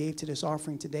everybody that gave to this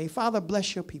offering today. Father,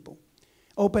 bless your people.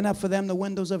 Open up for them the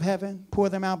windows of heaven. Pour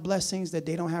them out blessings that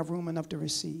they don't have room enough to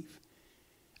receive.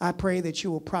 I pray that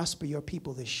you will prosper your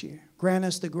people this year. Grant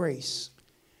us the grace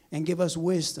and give us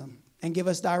wisdom and give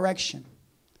us direction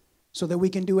so that we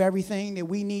can do everything that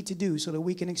we need to do so that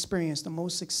we can experience the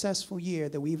most successful year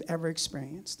that we've ever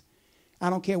experienced.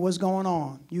 I don't care what's going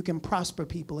on. You can prosper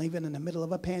people even in the middle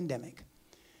of a pandemic.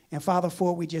 And Father,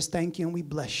 for it, we just thank you and we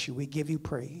bless you. We give you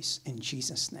praise in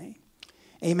Jesus' name.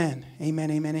 Amen,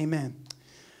 amen, amen, amen.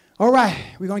 All right,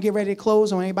 we're going to get ready to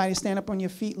close. I want anybody to stand up on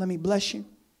your feet. Let me bless you.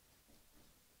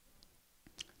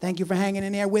 Thank you for hanging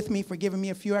in there with me, for giving me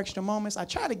a few extra moments. I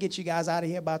tried to get you guys out of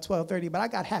here by 12:30, but I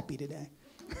got happy today.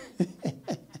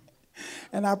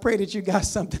 And I pray that you got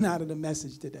something out of the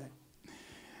message today.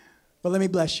 But let me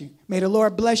bless you. May the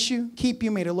Lord bless you, keep you.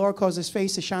 May the Lord cause his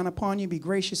face to shine upon you, be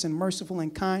gracious and merciful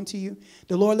and kind to you.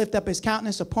 The Lord lift up his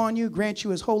countenance upon you, grant you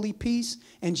his holy peace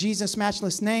in Jesus'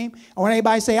 matchless name. I want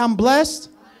everybody to say, I'm blessed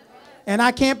and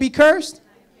I can't be cursed.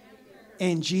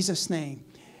 In Jesus' name.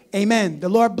 Amen. The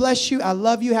Lord bless you. I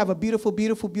love you. Have a beautiful,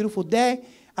 beautiful, beautiful day.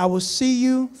 I will see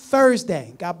you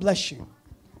Thursday. God bless you.